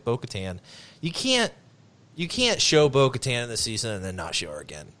blown away with Bo-Katan. You can't show Bo-Katan in the season and then not show her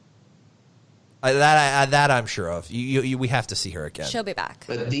again. That I'm sure of. We have to see her again. She'll be back.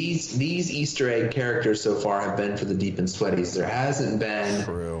 But these Easter egg characters so far have been for the deep and sweaties. There hasn't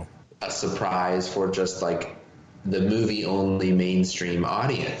been a surprise for just like the movie-only mainstream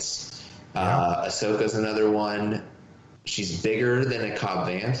audience. Ahsoka's another one. She's bigger than a Cobb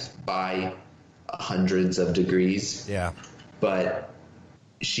Vanth by hundreds of degrees. Yeah. But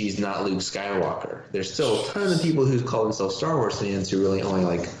she's not Luke Skywalker. There's still a ton of people who call themselves Star Wars fans who really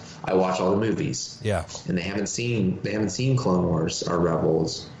only I watch all the movies. Yeah. And they haven't seen Clone Wars or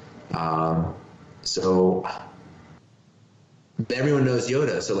Rebels. So everyone knows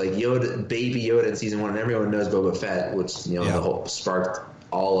Yoda. So Yoda, baby Yoda in season 1, and everyone knows Boba Fett, which the whole sparked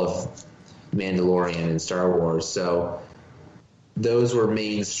all of Mandalorian and Star Wars. So those were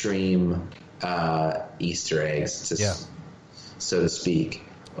mainstream Easter eggs, so to speak.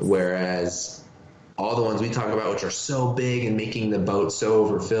 Whereas all the ones we talk about, which are so big and making the boat so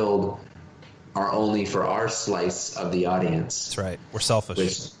overfilled, are only for our slice of the audience. That's right. We're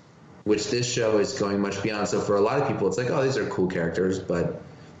selfish. Which this show is going much beyond. So for a lot of people, it's like, oh, these are cool characters, but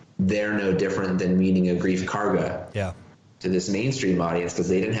they're no different than meeting a Grief Karga. Yeah. to this mainstream audience because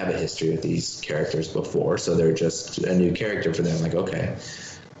they didn't have a history with these characters before, so they're just a new character for them. Like, okay.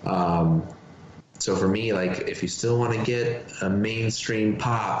 So for me, like, if you still want to get a mainstream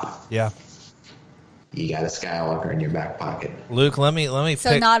pop, Yeah. you got a Skywalker in your back pocket. Luke, let me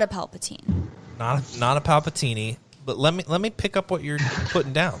So pick, not a Palpatine. not a Palpatine, but let me pick up what you're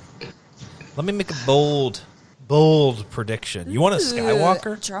putting down. Let me make a bold prediction. You want a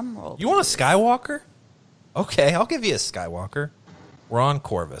Skywalker? Drum roll. You want a Skywalker? Okay, I'll give you a Skywalker. We're on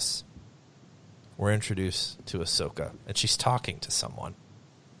Corvus. We're introduced to Ahsoka, and she's talking to someone.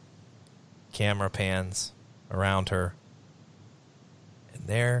 Camera pans around her, and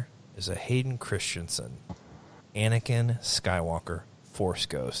there is a Hayden Christensen, Anakin Skywalker, Force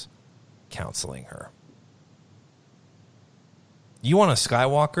Ghost, counseling her. You want a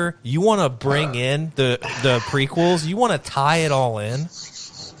Skywalker? You want to bring in the prequels? You want to tie it all in?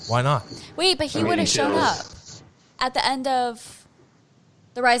 Why not? Wait, but he would have shown up at the end of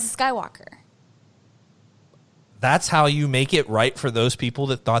The Rise of Skywalker. That's how you make it right for those people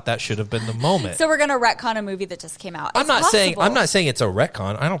that thought that should have been the moment. So we're going to retcon a movie that just came out. I'm not saying it's a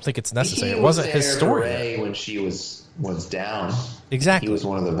retcon. I don't think it's necessary. It wasn't his story. Rey when she was down. Exactly. He was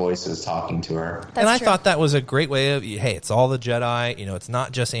one of the voices talking to her. And I thought that was a great way of, hey, it's all the Jedi. You know, it's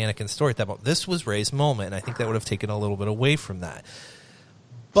not just Anakin's story. This was Rey's moment, and I think that would have taken a little bit away from that.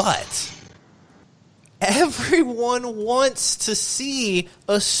 But everyone wants to see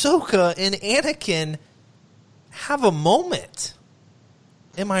Ahsoka and Anakin have a moment.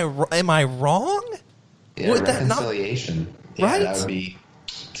 Am I wrong? Yeah, Would reconciliation. Right? That would be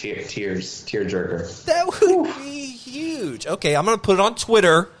tearjerker. That would be huge. Okay, I'm going to put it on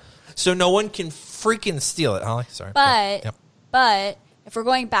Twitter so no one can freaking steal it. Holly, sorry. But if we're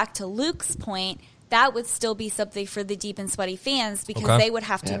going back to Luke's point, that would still be something for the deep and sweaty fans because they would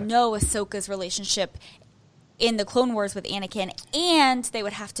have to know Ahsoka's relationship in the Clone Wars with Anakin, and they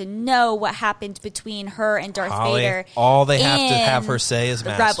would have to know what happened between her and Darth Vader. All they have to have her say is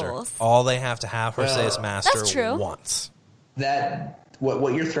master. Rebels. All they have to have her say is master. That's true. Once.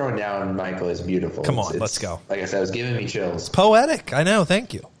 What you're throwing down, Michael, is beautiful. Come on, let's go. Like I said, it was giving me chills. Poetic. I know.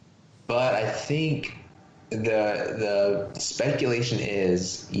 Thank you. But I think the speculation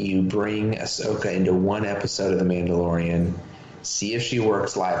is you bring Ahsoka into one episode of The Mandalorian, see if she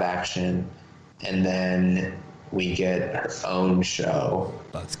works live action, and then we get her own show.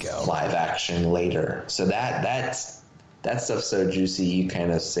 Let's go. Live action later. So that stuff's so juicy. You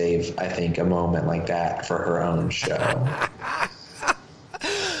kind of save, I think, a moment like that for her own show.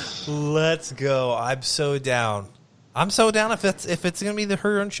 Let's go. I'm so down. If it's gonna be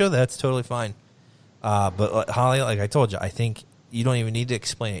her own show, that's totally fine. But Holly, like I told you, I think you don't even need to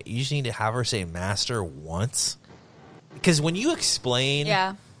explain it. You just need to have her say master once. Because when you explain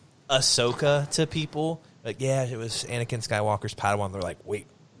Ahsoka to people, like, yeah, it was Anakin Skywalker's Padawan, they're like, wait,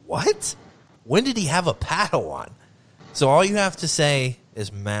 what? When did he have a Padawan? So all you have to say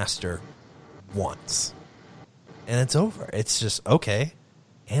is master once. And it's over. It's just, okay,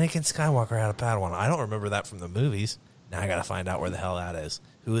 Anakin Skywalker had a Padawan. I don't remember that from the movies. Now I got to find out where the hell that is.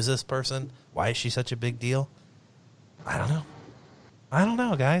 Who is this person? Why is she such a big deal? I don't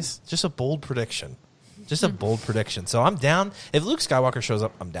know, guys. Just a bold prediction. So I'm down. If Luke Skywalker shows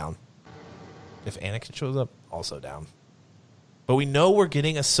up, I'm down. If Anakin shows up, also down. But we know we're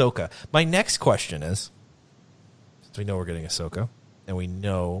getting Ahsoka. My next question is, since we know we're getting Ahsoka, and we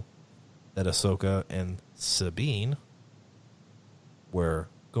know that Ahsoka and Sabine were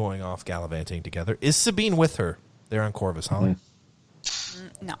going off gallivanting together, is Sabine with her there on Corvus, Holly?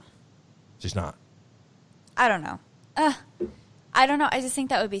 No. She's not. I don't know. I don't know. I just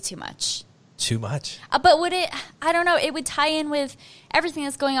think that would be too much. Too much? But would it... I don't know. It would tie in with everything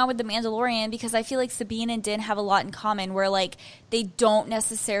that's going on with The Mandalorian because I feel like Sabine and Din have a lot in common where, like, they don't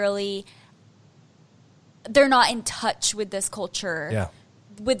necessarily... They're not in touch with this culture. Yeah.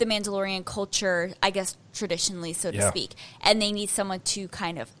 With the Mandalorian culture, I guess, traditionally, so to speak. And they need someone to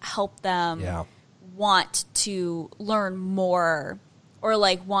kind of help them want to learn more or,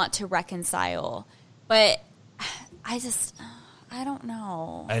 like, want to reconcile. But I don't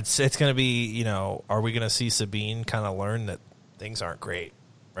know. It's going to be, are we going to see Sabine kind of learn that things aren't great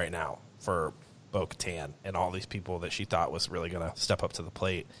right now for Bo-Katan and all these people that she thought was really going to step up to the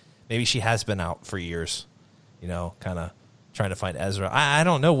plate? Maybe she has been out for years, kind of trying to find Ezra. I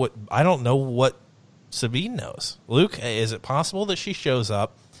don't know what Sabine knows. Luke, is it possible that she shows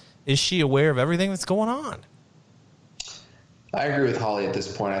up? Is she aware of everything that's going on? I agree with Holly at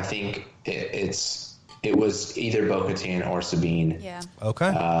this point. I think it was either Bo-Katan or Sabine. Yeah.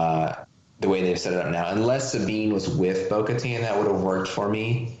 Okay. The way they've set it up now. Unless Sabine was with Bo-Katan, that would have worked for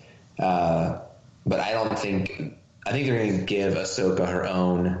me. But I don't think I think they're going to give Ahsoka her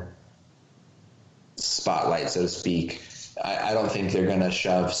own spotlight, so to speak. I don't think they're going to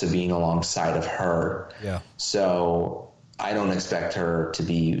shove Sabine alongside of her. Yeah. So I don't expect her to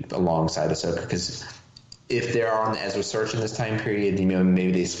be alongside Ahsoka, because if they're on the Ezra search in this time period,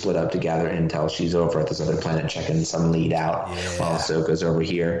 maybe they split up to gather intel. She's over at this other planet checking some lead out while Ahsoka's over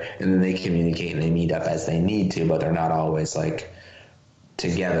here, and then they communicate and they meet up as they need to, but they're not always like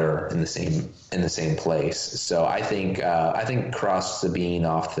together in the same place. So I think cross Sabine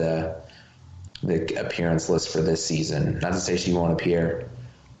off the appearance list for this season. Not to say she won't appear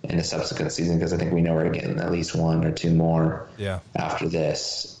in a subsequent season, because I think we know we're getting at least 1 or 2 more after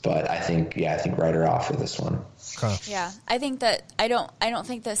this. But I think write her off for this one. Okay. Yeah, I think that I don't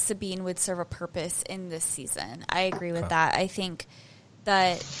think that Sabine would serve a purpose in this season. I agree with that. I think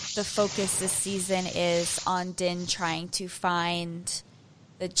that the focus this season is on Din trying to find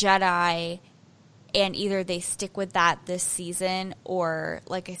the Jedi, and either they stick with that this season, or,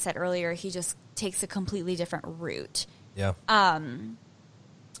 like I said earlier, he just takes a completely different route. Yeah.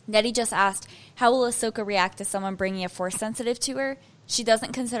 Nettie just asked, how will Ahsoka react to someone bringing a Force sensitive to her? She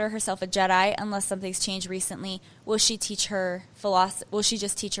doesn't consider herself a Jedi unless something's changed recently. Will she just teach her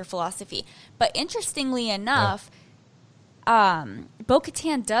philosophy? But interestingly enough,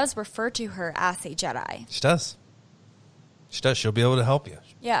 Bo-Katan does refer to her as a Jedi. She does. She'll be able to help you.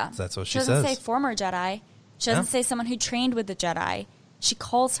 Yeah. That's what she says. She doesn't say former Jedi. She doesn't say someone who trained with the Jedi. She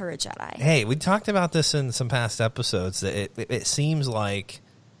calls her a Jedi. Hey, we talked about this in some past episodes, that it seems like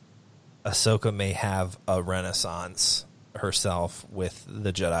Ahsoka may have a renaissance herself with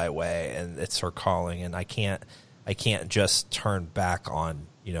the Jedi way, and it's her calling, and I can't just turn back on,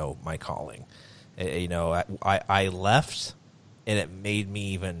 my calling. I left, and it made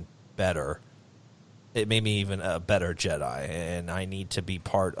me even better. It made me even a better Jedi, and I need to be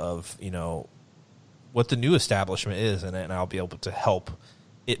part of, what the new establishment is, and I'll be able to help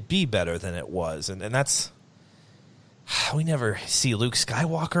it be better than it was. And that's, we never see Luke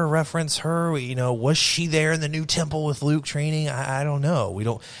Skywalker reference her. Was she there in the new temple with Luke training? I don't know. We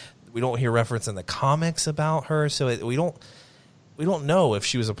don't hear reference in the comics about her, so we don't know if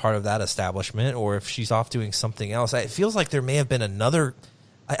she was a part of that establishment or if she's off doing something else. It feels like there may have been another.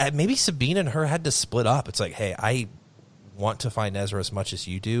 Maybe Sabine and her had to split up. It's like, hey, I want to find Ezra as much as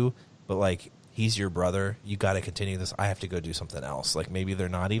you do, but like, he's your brother. You got to continue this. I have to go do something else. Like, maybe they're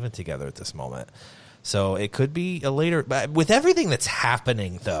not even together at this moment. So it could be a later. But with everything that's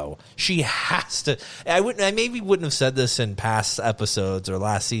happening, though, she has to. I maybe wouldn't have said this in past episodes or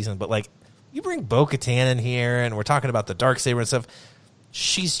last season, but like, you bring Bo-Katan in here, and we're talking about the Darksaber and stuff.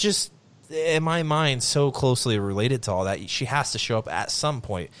 She's just, in my mind, so closely related to all that. She has to show up at some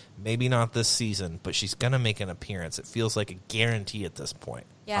point. Maybe not this season, but she's gonna make an appearance. It feels like a guarantee at this point.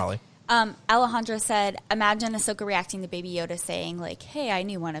 Yeah. Holly? Alejandra said, imagine Ahsoka reacting to Baby Yoda saying, like, hey, I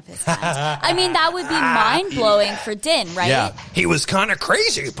knew one of his kind. I mean, that would be mind-blowing for Din, right? Yeah. He was kind of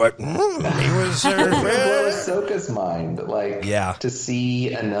crazy, but he was... blow Ahsoka's mind. Like, to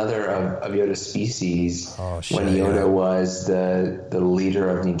see another of Yoda's species when Yoda was the leader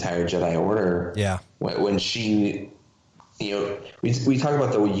of the entire Jedi Order. Yeah. When she... we talk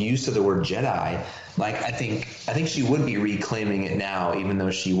about the use of the word Jedi. Like, I think she would be reclaiming it now, even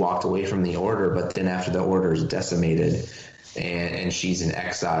though she walked away from the Order. But then after the Order is decimated and she's in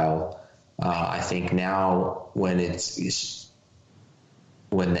exile, I think now when the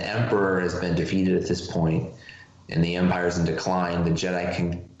Emperor has been defeated at this point and the Empire's in decline, the Jedi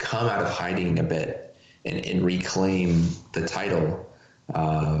can come out of hiding a bit and reclaim the title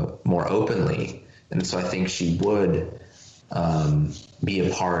more openly. And so I think she would be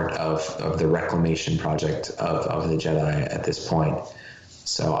a part of the reclamation project of the Jedi at this point.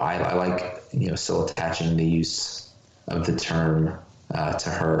 So I like, still attaching the use of the term to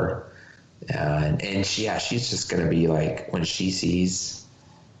her. And she's just going to be like, when she sees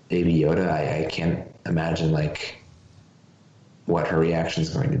Baby Yoda, I can't imagine like what her reaction is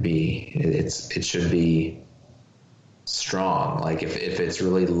going to be. It should be strong. Like if it's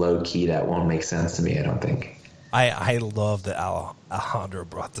really low key, that won't make sense to me, I don't think. I love that Alejandro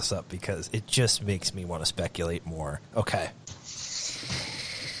brought this up because it just makes me want to speculate more. Okay.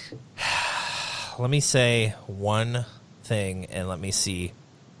 Let me say one thing and let me see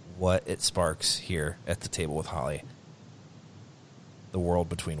what it sparks here at the table with Holly. The World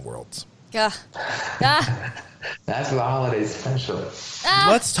Between Worlds. Yeah. That's the holiday special.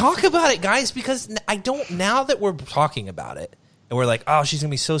 Let's talk about it, guys, because now that we're talking about it and we're like, oh, she's going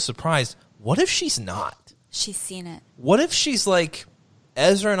to be so surprised. What if she's not? She's seen it. What if she's like,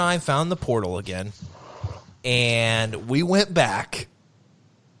 Ezra and I found the portal again, and we went back,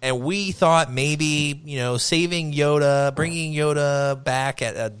 And we thought maybe, saving Yoda, bringing Yoda back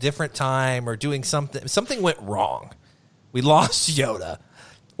at a different time or doing something went wrong. We lost Yoda,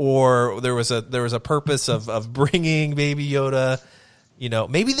 or there was a purpose of bringing baby Yoda.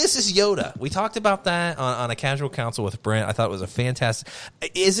 Maybe this is Yoda. We talked about that on a casual council with Brent. I thought it was a fantastic.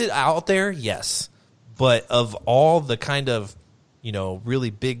 Is it out there? Yes. But of all the kind of,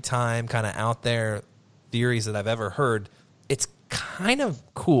 really big time kind of out there theories that I've ever heard, it's kind of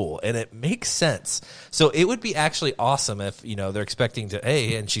cool and it makes sense. So it would be actually awesome if, they're expecting to,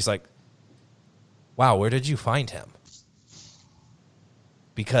 hey, and she's like, wow, where did you find him?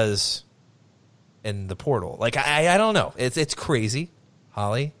 Because in the portal, like, I don't know. It's crazy.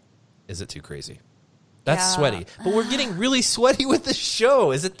 Holly, is it too crazy? That's sweaty. But we're getting really sweaty with the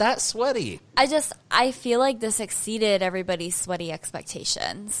show. Is it that sweaty? I feel like this exceeded everybody's sweaty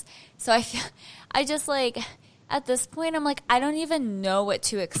expectations. So at this point, I'm like, I don't even know what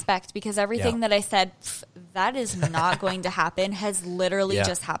to expect because everything that I said, that is not going to happen, has literally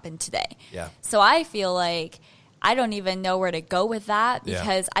just happened today. Yeah. So I feel like I don't even know where to go with that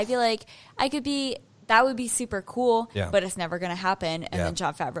because I feel like that would be super cool, but it's never going to happen. And then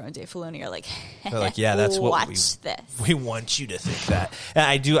Jon Favreau and Dave Filoni are like, they're like, that's what we want you to think that.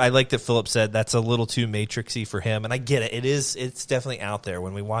 And I like that Philip said that's a little too Matrixy for him. And I get it. It's definitely out there.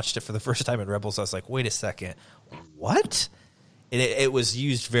 When we watched it for the first time in Rebels, I was like, wait a second. What? It was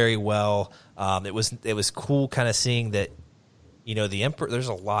used very well. It was cool kind of seeing that, the Emperor, there's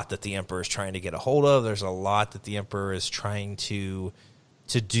a lot that the Emperor is trying to get a hold of. There's a lot that the Emperor is trying to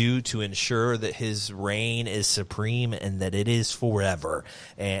do to ensure that his reign is supreme and that it is forever.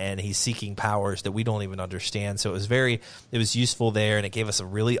 And he's seeking powers that we don't even understand. So it was useful there, and it gave us a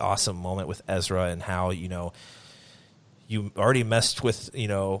really awesome moment with Ezra and how, you already messed with,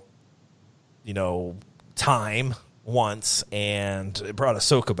 time once and it brought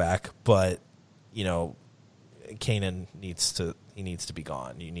Ahsoka back, but, Kanan needs to be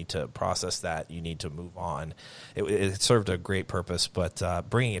gone. You need to process that. You need to move on. It served a great purpose, but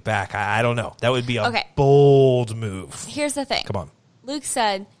bringing it back, I don't know. That would be a bold move. Here's the thing. Come on. Luke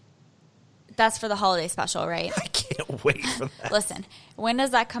said that's for the holiday special, right? I can't wait for that. Listen, when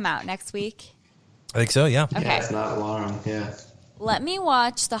does that come out? Next week? I think so, yeah. Okay. Yeah, it's not long, yeah. Let me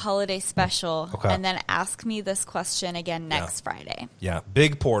watch the holiday special and then ask me this question again next Friday. Yeah,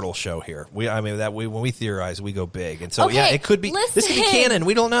 big portal show here. When we theorize, we go big, and so it could be. This could be canon.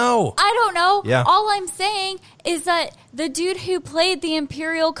 We don't know. I don't know. Yeah. All I'm saying is that the dude who played the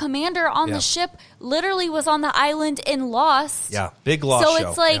Imperial commander on the ship literally was on the island in Lost. Yeah, big Lost show. So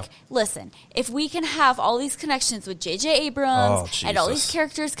it's like, listen, if we can have all these connections with J.J. Abrams and all these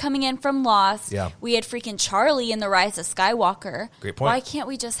characters coming in from Lost, we had freaking Charlie in The Rise of Skywalker. Great point. Why can't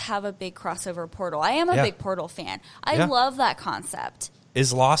we just have a big crossover portal? I am a big portal fan. I love that concept.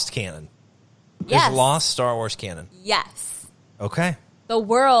 Is Lost canon? Yes. Is Lost Star Wars canon? Yes. Okay. The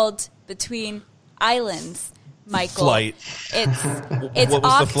world between islands, Michael. Flight. It's what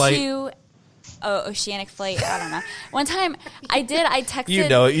was the flight? to Oceanic Flight. I don't know. One time I texted. You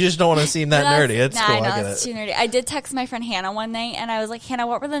know it. You just don't want to seem that nerdy. It's cool. I know, I get it's it. too nerdy. I did text my friend Hannah one night, and I was like, Hannah,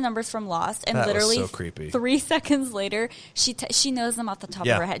 what were the numbers from Lost? And that literally was so creepy. 3 seconds later, she knows them off the top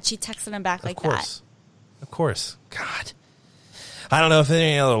of her head. She texted them back like that. Of course. God. I don't know if there are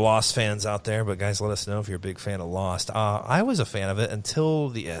any other Lost fans out there, but guys, let us know if you're a big fan of Lost. I was a fan of it until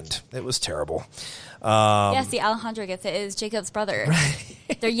the end. It was terrible. See, Alejandro gets it. It is Jacob's brother. Right.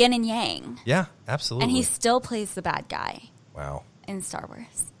 They're yin and yang. Yeah, absolutely. And he still plays the bad guy. Wow. In Star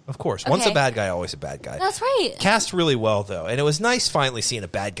Wars. Of course. Once a bad guy, always a bad guy. That's right. Cast really well, though. And it was nice finally seeing a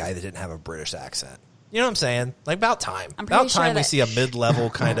bad guy that didn't have a British accent. You know what I'm saying? Like, about time. About time we see a mid-level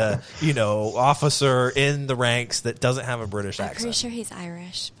kind of, officer in the ranks that doesn't have a British accent. I'm pretty sure he's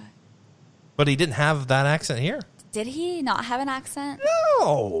Irish. But he didn't have that accent here. Did he not have an accent?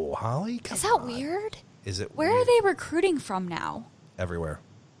 No, Holly, come on. Is that weird? Is it Where weird? are they recruiting from now? Everywhere.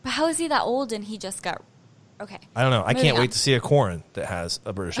 But how is he that old and he just got... Okay. I don't know. I can't wait to see a Corrin that has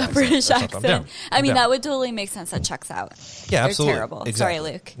a British accent. A British accent. I'm down. I mean, that would totally make sense. That checks out. Yeah, absolutely. They're terrible. Exactly.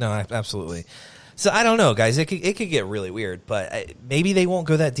 Sorry, Luke. No, absolutely. So I don't know, guys. It could get really weird, but maybe they won't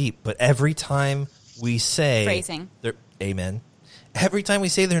go that deep. But every time we say... Phrasing. Amen. Every time we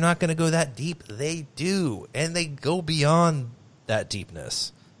say they're not going to go that deep, they do. And they go beyond that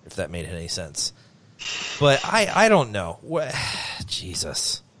deepness, if that made any sense. But I don't know.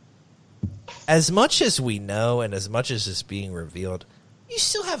 Jesus. As much as we know and as much as is being revealed, you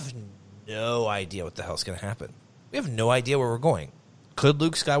still have no idea what the hell's going to happen. We have no idea where we're going. Could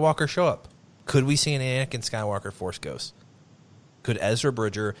Luke Skywalker show up? Could we see an Anakin Skywalker Force Ghost? Could Ezra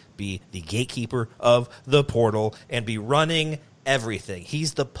Bridger be the gatekeeper of the portal and be running everything.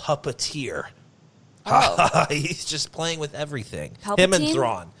 He's the puppeteer. Oh. He's just playing with everything. Palpatine? Him and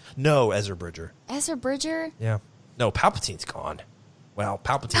Thrawn. No, Ezra Bridger. Ezra Bridger? Yeah. No, Palpatine's gone. Well,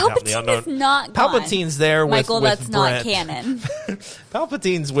 Palpatine's out in the unknown. Is not gone. Palpatine's there with Michael, that's Brent. not canon.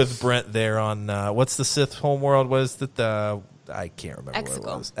 Palpatine's with Brent there on what's the Sith homeworld? Was that the I can't remember what it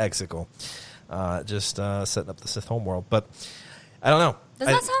was. Exegol. Just setting up the Sith homeworld, but I don't know. Does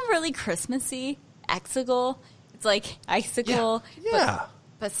that sound really Christmassy? Exegol. It's like icicle. Yeah.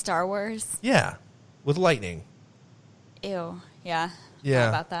 But Star Wars. Yeah, with lightning. Ew. Yeah. Yeah. How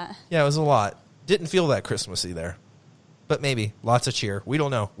about that? Yeah, it was a lot. Didn't feel that Christmassy there. But maybe. Lots of cheer. We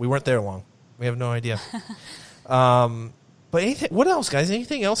don't know. We weren't there long. We have no idea. But anything, what else, guys?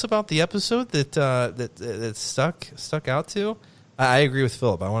 Anything else about the episode that stuck out to? I agree with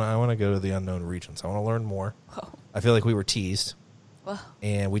Philip. I want to go to the unknown regions. I want to learn more. Whoa. I feel like we were teased. Whoa.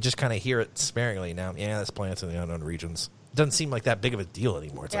 And we just kind of hear it sparingly now. Yeah, that's Planets in the Unknown Regions. It doesn't seem like that big of a deal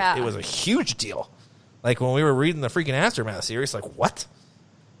anymore. It's like, it was a huge deal. Like when we were reading the freaking Aftermath series, like, what?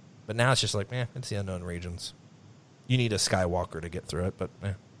 But now it's just like, it's the Unknown Regions. You need a Skywalker to get through it, but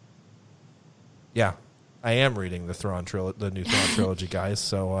yeah, I am reading the new Thrawn trilogy, guys.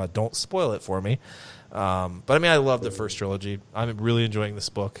 So don't spoil it for me. But I mean, I love the first trilogy. I'm really enjoying this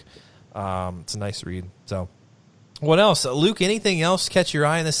book. It's a nice read. So, what else, Luke? Anything else catch your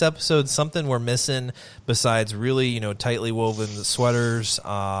eye in this episode? Something we're missing besides really, tightly woven sweaters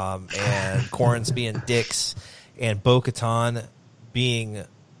and Corrins being dicks and Bo-Katan being,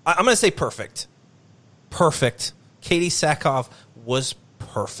 I'm going to say perfect. Perfect. Katie Sackhoff was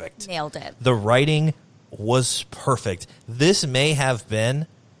perfect. Nailed it. The writing was perfect. This may have been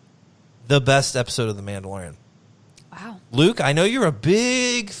the best episode of The Mandalorian. Wow. Luke, I know you're a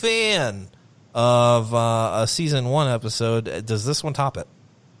big fan of a season 1 episode. Does this one top it?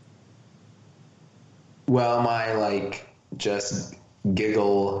 Well, my just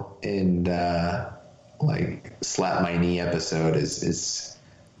giggle and slap my knee episode is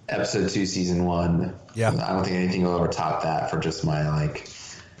episode 2, season 1. Yeah, I don't think anything will ever top that for just my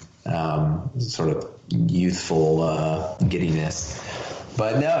sort of youthful giddiness.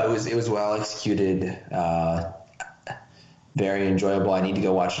 But no, it was well executed. Very enjoyable. I need to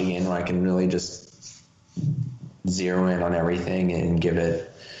go watch it again where I can really just zero in on everything and give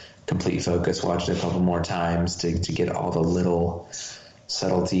it complete focus. Watch it a couple more times to get all the little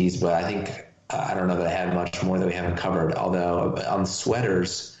subtleties. But I think, I don't know that I have much more that we haven't covered. Although on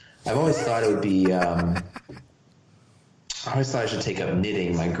sweaters, I've always thought it would be, I always thought I should take up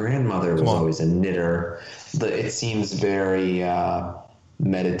knitting. My grandmother was always a knitter. It seems very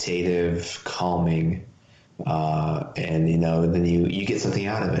meditative, calming. And then you get something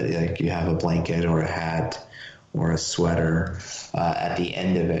out of it, like you have a blanket or a hat or a sweater at the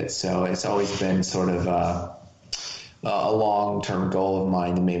end of it. So it's always been sort of a long-term goal of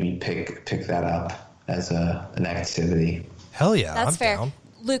mine to maybe pick that up as an activity. Hell yeah, that's I'm fair. down.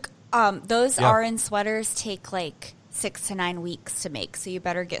 Luke, those RN sweaters take 6 to 9 weeks to make, so you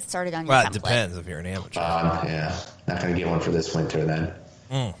better get started on your template. It depends if you're an amateur. Yeah, not going to get one for this winter then.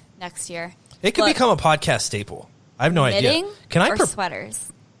 Next year. It could become a podcast staple. I have no idea. Can I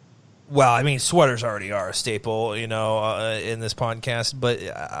sweaters? Well, I mean, sweaters already are a staple, in this podcast. But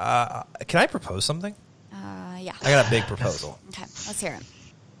can I propose something? Yeah. I got a big proposal. Okay, let's hear it.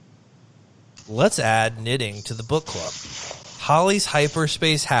 Let's add knitting to the book club. Holly's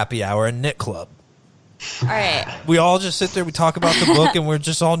Hyperspace Happy Hour and Knit Club. All right. We all just sit there, we talk about the book, and we're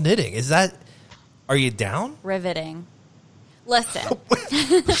just all knitting. Are you down? Riveting. Listen.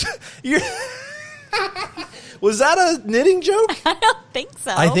 Was that a knitting joke? I don't think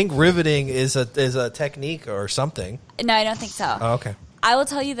so. I think riveting is a technique or something. No, I don't think so. Oh, okay. I will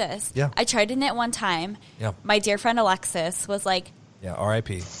tell you this. Yeah. I tried to knit one time. Yeah. My dear friend Alexis was like, yeah,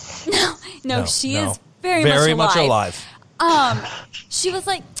 R.I.P. No, she is very much alive. She was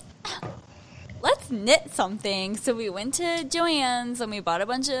like, let's knit something. So we went to Joann's and we bought a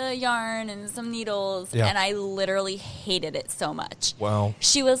bunch of yarn and some needles, and I literally hated it so much. Wow.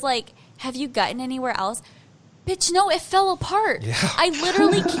 She was like, have you gotten anywhere else? Bitch, no, it fell apart. Yeah. I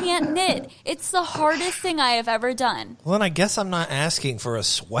literally can't knit. It's the hardest thing I have ever done. Well, then I guess I'm not asking for a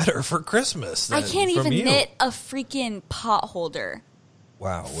sweater for Christmas. I can't even knit a freaking pot holder.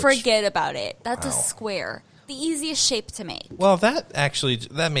 Wow. Forget about it. That's a square. The easiest shape to make. Well, that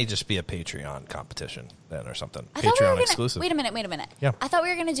may just be a Patreon competition then or something. Patreon exclusive. Wait a minute. Yeah. I thought we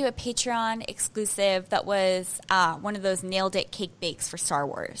were going to do a Patreon exclusive that was one of those nailed it cake bakes for Star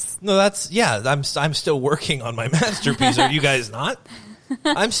Wars. No, I'm still working on my masterpiece. Are you guys not?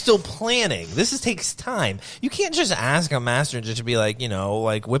 I'm still planning. This takes time. You can't just ask a master just to be like,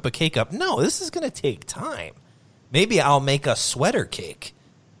 whip a cake up. No, this is going to take time. Maybe I'll make a sweater cake.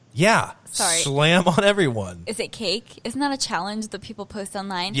 Yeah. Sorry. Slam on everyone. Is it cake? Isn't that a challenge that people post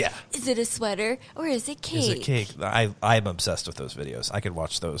online? Yeah. Is it a sweater or is it cake? Is it cake? I'm obsessed with those videos. I could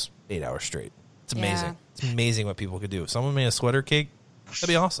watch those 8 hours straight. It's amazing. Yeah. It's amazing what people could do. If someone made a sweater cake, that'd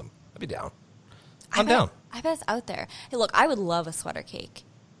be awesome. I'd be down. I'm down. I bet it's out there. Hey, look, I would love a sweater cake.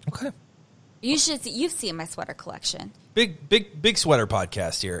 Okay. You've seen my sweater collection. Big sweater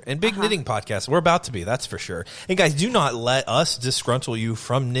podcast here and big knitting podcast. We're about to be, that's for sure. And guys, do not let us disgruntle you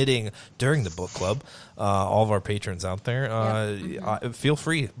from knitting during the book club. All of our patrons out there, feel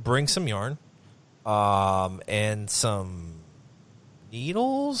free, bring some yarn, and some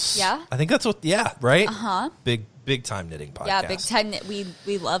needles. Yeah, I think that's what. Yeah, right. Big time knitting podcast. Yeah, big time knit.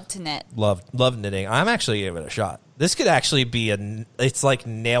 We love to knit. Love knitting. I'm actually giving it a shot. This could actually be it's like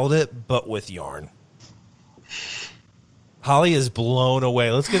Nailed It, but with yarn. Holly is blown away.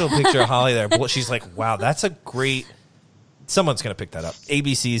 Let's get a picture of Holly there. She's like, wow, that's a great... Someone's going to pick that up.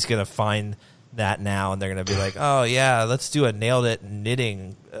 ABC is going to find that now, and they're going to be like, oh, yeah, let's do a Nailed It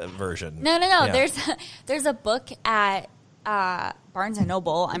knitting version. No. Yeah. There's a book at Barnes &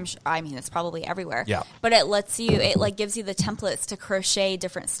 Noble. I mean, it's probably everywhere. Yeah. But it gives you the templates to crochet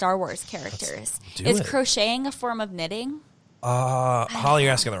different Star Wars characters. Is crocheting a form of knitting? Holly,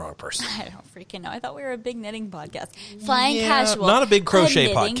 you're asking the wrong person. I don't freaking know. I thought we were a big knitting podcast. Flying Casual. Not a big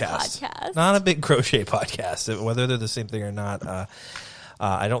crochet podcast. Not a big crochet podcast. Whether they're the same thing or not,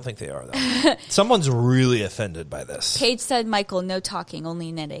 I don't think they are, though. Someone's really offended by this. Paige said, Michael, no talking,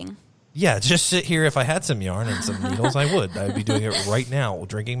 only knitting. Yeah, just sit here. If I had some yarn and some needles, I would. I would be doing it right now,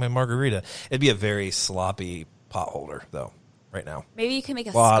 drinking my margarita. It'd be a very sloppy pot holder, though, right now. Maybe you can make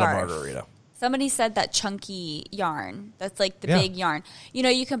a lot scarf. of margarita. Somebody said that chunky yarn. That's like the big yarn. You know,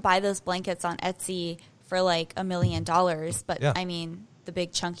 you can buy those blankets on Etsy for like $1 million, but I mean, the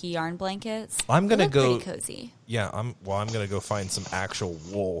big chunky yarn blankets. I'm gonna go pretty cozy. Yeah, I'm gonna go find some actual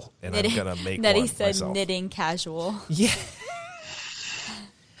wool and I'm gonna make Nettie one said myself. knitting casual. Yeah.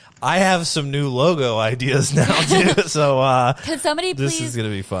 I have some new logo ideas now too, so could somebody this please? Is gonna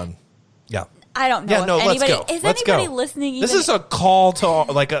be fun. Yeah. I don't know. Yeah, no, let's go. Is let's anybody go. listening? This is a call to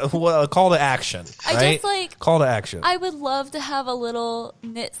a call to action. Right? Call to action. I would love to have a little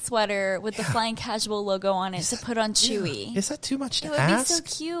knit sweater with the Flying Casual logo on it to put on Chewy. Is that too much to ask? It would be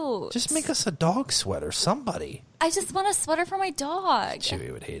so cute. Just make us a dog sweater, somebody. I just want a sweater for my dog.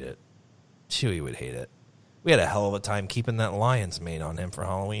 Chewy would hate it. We had a hell of a time keeping that lion's mane on him for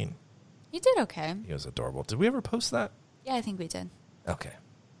Halloween. You did okay. He was adorable. Did we ever post that? Yeah, I think we did. Okay.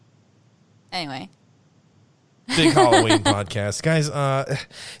 Anyway. Big Halloween podcast. Guys,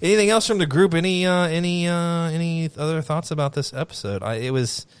 anything else from the group? Any other thoughts about this episode? I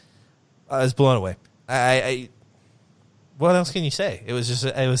was blown away. What else can you say? It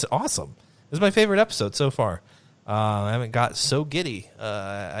was awesome. It was my favorite episode so far. I haven't got so giddy,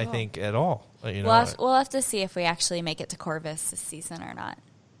 I think, at all. You know, we'll have to see if we actually make it to Corvus this season or not.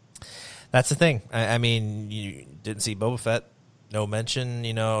 That's the thing. I mean, you didn't see Boba Fett. No mention,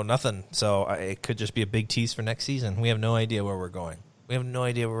 nothing. So it could just be a big tease for next season. We have no idea where we're going.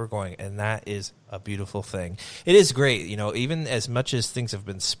 And that is a beautiful thing. It is great, even as much as things have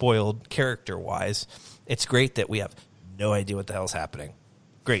been spoiled character-wise, it's great that we have no idea what the hell's happening.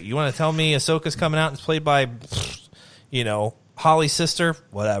 Great. You want to tell me Ahsoka's coming out and it's played by, Holly's sister?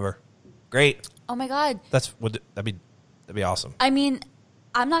 Whatever. Great. Oh, my God. That'd be awesome. I mean,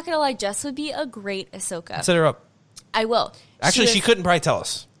 I'm not going to lie. Jess would be a great Ahsoka. Set her up. I will. Actually, she couldn't probably tell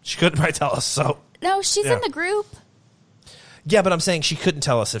us. So no, she's in the group. Yeah, but I'm saying she couldn't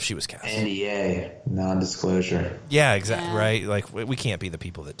tell us if she was cast. NDA, non-disclosure. Yeah, exactly. Yeah. Right? Like, we can't be the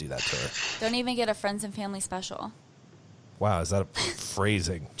people that do that to her. Don't even get a friends and family special. Wow, is that a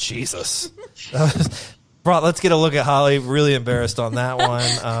phrasing? Jesus. Let's get a look at Holly. Really embarrassed on that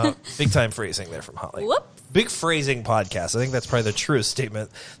one. Big time phrasing there from Holly. Whoops. Big phrasing podcast. I think that's probably the truest statement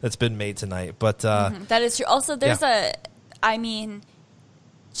that's been made tonight. But that is true. Also, there's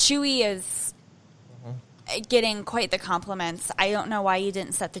Chewie is getting quite the compliments. I don't know why you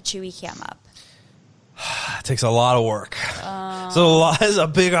didn't set the Chewie cam up. It takes a lot of work. It's a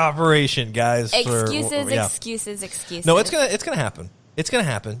big operation, guys. Excuses. No, it's gonna happen. It's gonna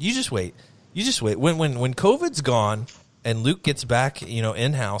happen. You just wait. When COVID's gone and Luke gets back,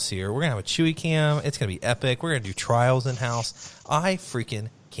 in house here, we're gonna have a Chewie cam. It's gonna be epic. We're gonna do trials in house. I freaking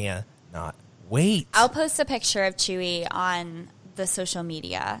cannot wait. I'll post a picture of Chewie on the social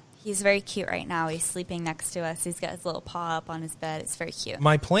media. He's very cute right now. He's sleeping next to us. He's got his little paw up on his bed. It's very cute.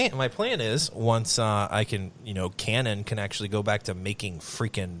 My plan is once I can, Canon can actually go back to making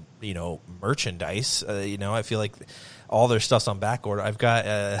freaking, merchandise. I feel like all their stuff's on back order. I've got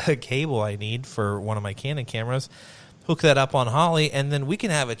a cable I need for one of my Canon cameras. Hook that up on Holly, and then we can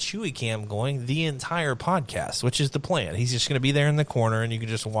have a Chewy cam going the entire podcast, which is the plan. He's just going to be there in the corner, and you can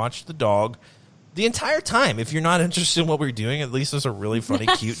just watch the dog the entire time. If you're not interested in what we're doing, at least there's a really funny,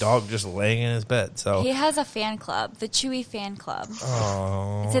 cute dog just laying in his bed. So he has a fan club, the Chewy fan club.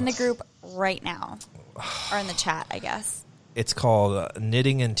 Oh. It's in the group right now, or in the chat, I guess. It's called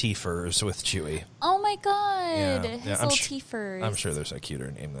Knitting and Teefers with Chewy. Oh my god, Yeah. his little teefers. I'm sure there's a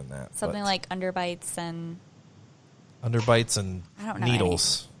cuter name than that. Something like underbites and I don't know,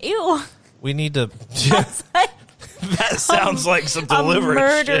 needles. Ew. We need to. That sounds like some deliberate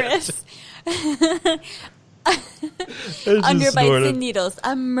murderous. shit. Underbites and needles,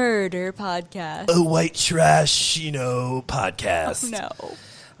 a murder podcast. A white trash, podcast. Oh, no.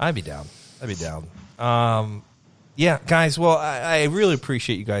 I'd be down. Yeah, guys. Well, I really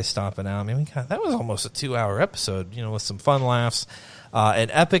appreciate you guys stopping out. I mean, that was almost a 2-hour episode, with some fun laughs. An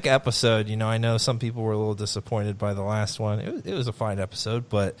epic episode. I know some people were a little disappointed by the last one. It was a fine episode,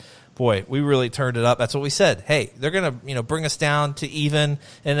 but boy, we really turned it up. That's what we said. Hey, they're going to, bring us down to even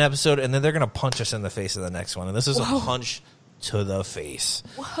in an episode, and then they're going to punch us in the face of the next one. And this is a punch to the face.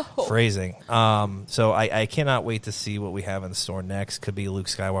 Whoa. Phrasing. So I cannot wait to see what we have in store next. Could be Luke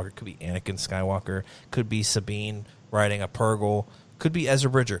Skywalker. Could be Anakin Skywalker. Could be Sabine riding a Purgle. Could be Ezra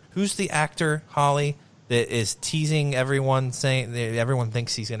Bridger. Who's the actor, Holly, that is teasing everyone, saying everyone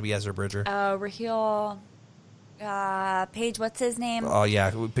thinks he's going to be Ezra Bridger? Raheel Page, what's his name? Oh,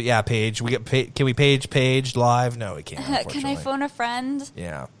 yeah, Page. Can we Page live? No, we can't. Can I phone a friend?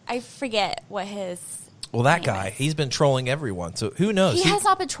 Yeah. I forget what his... Well, that guy, he's been trolling everyone, so who knows? He has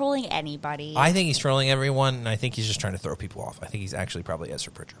not been trolling anybody. I think he's trolling everyone, and I think he's just trying to throw people off. I think he's actually probably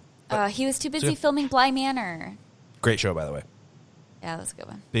Ezra Bridger. He was too busy filming Bly Manor. Great show, by the way. Yeah, that was a good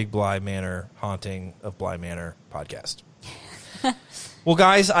one. Big Bly Manor, Haunting of Bly Manor podcast. Well,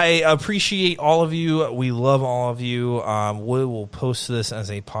 guys, I appreciate all of you. We love all of you. We will post this as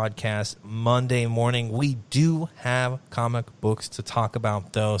a podcast Monday morning. We do have comic books to talk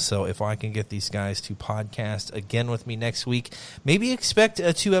about, though, so if I can get these guys to podcast again with me next week, maybe expect a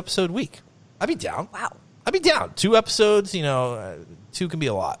 2-episode week. I'd be down. Wow. I'd be down. 2 episodes, 2 can be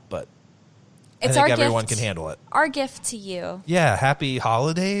a lot, but I think everyone can handle it. Our gift to you. Yeah, happy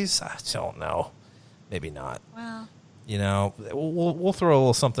holidays? I don't know. Maybe not. Wow. We'll throw a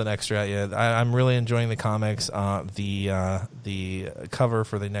little something extra at you. I'm really enjoying the comics. The cover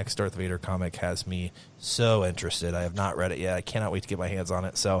for the next Darth Vader comic has me so interested. I have not read it yet. I cannot wait to get my hands on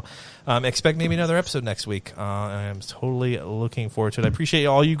it. So expect maybe another episode next week. I'm totally looking forward to it. I appreciate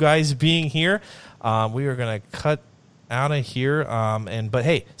all you guys being here. We are going to cut out of here. But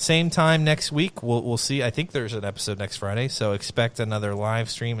hey, same time next week. We'll see. I think there's an episode next Friday, so expect another live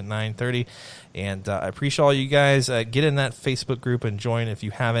stream at 9:30. And I appreciate all you guys. Get in that Facebook group and join if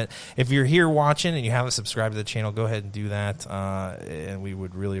you haven't. If you're here watching and you haven't subscribed to the channel, go ahead and do that. And we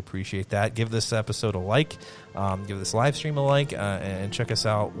would really appreciate that. Give this episode a like. Give this live stream a like. And check us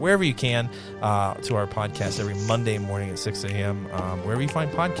out wherever you can to our podcast every Monday morning at 6 a.m. Wherever you find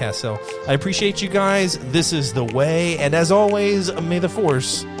podcasts. So I appreciate you guys. This is The Way. And as always, may the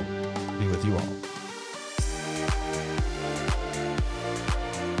Force be with you all.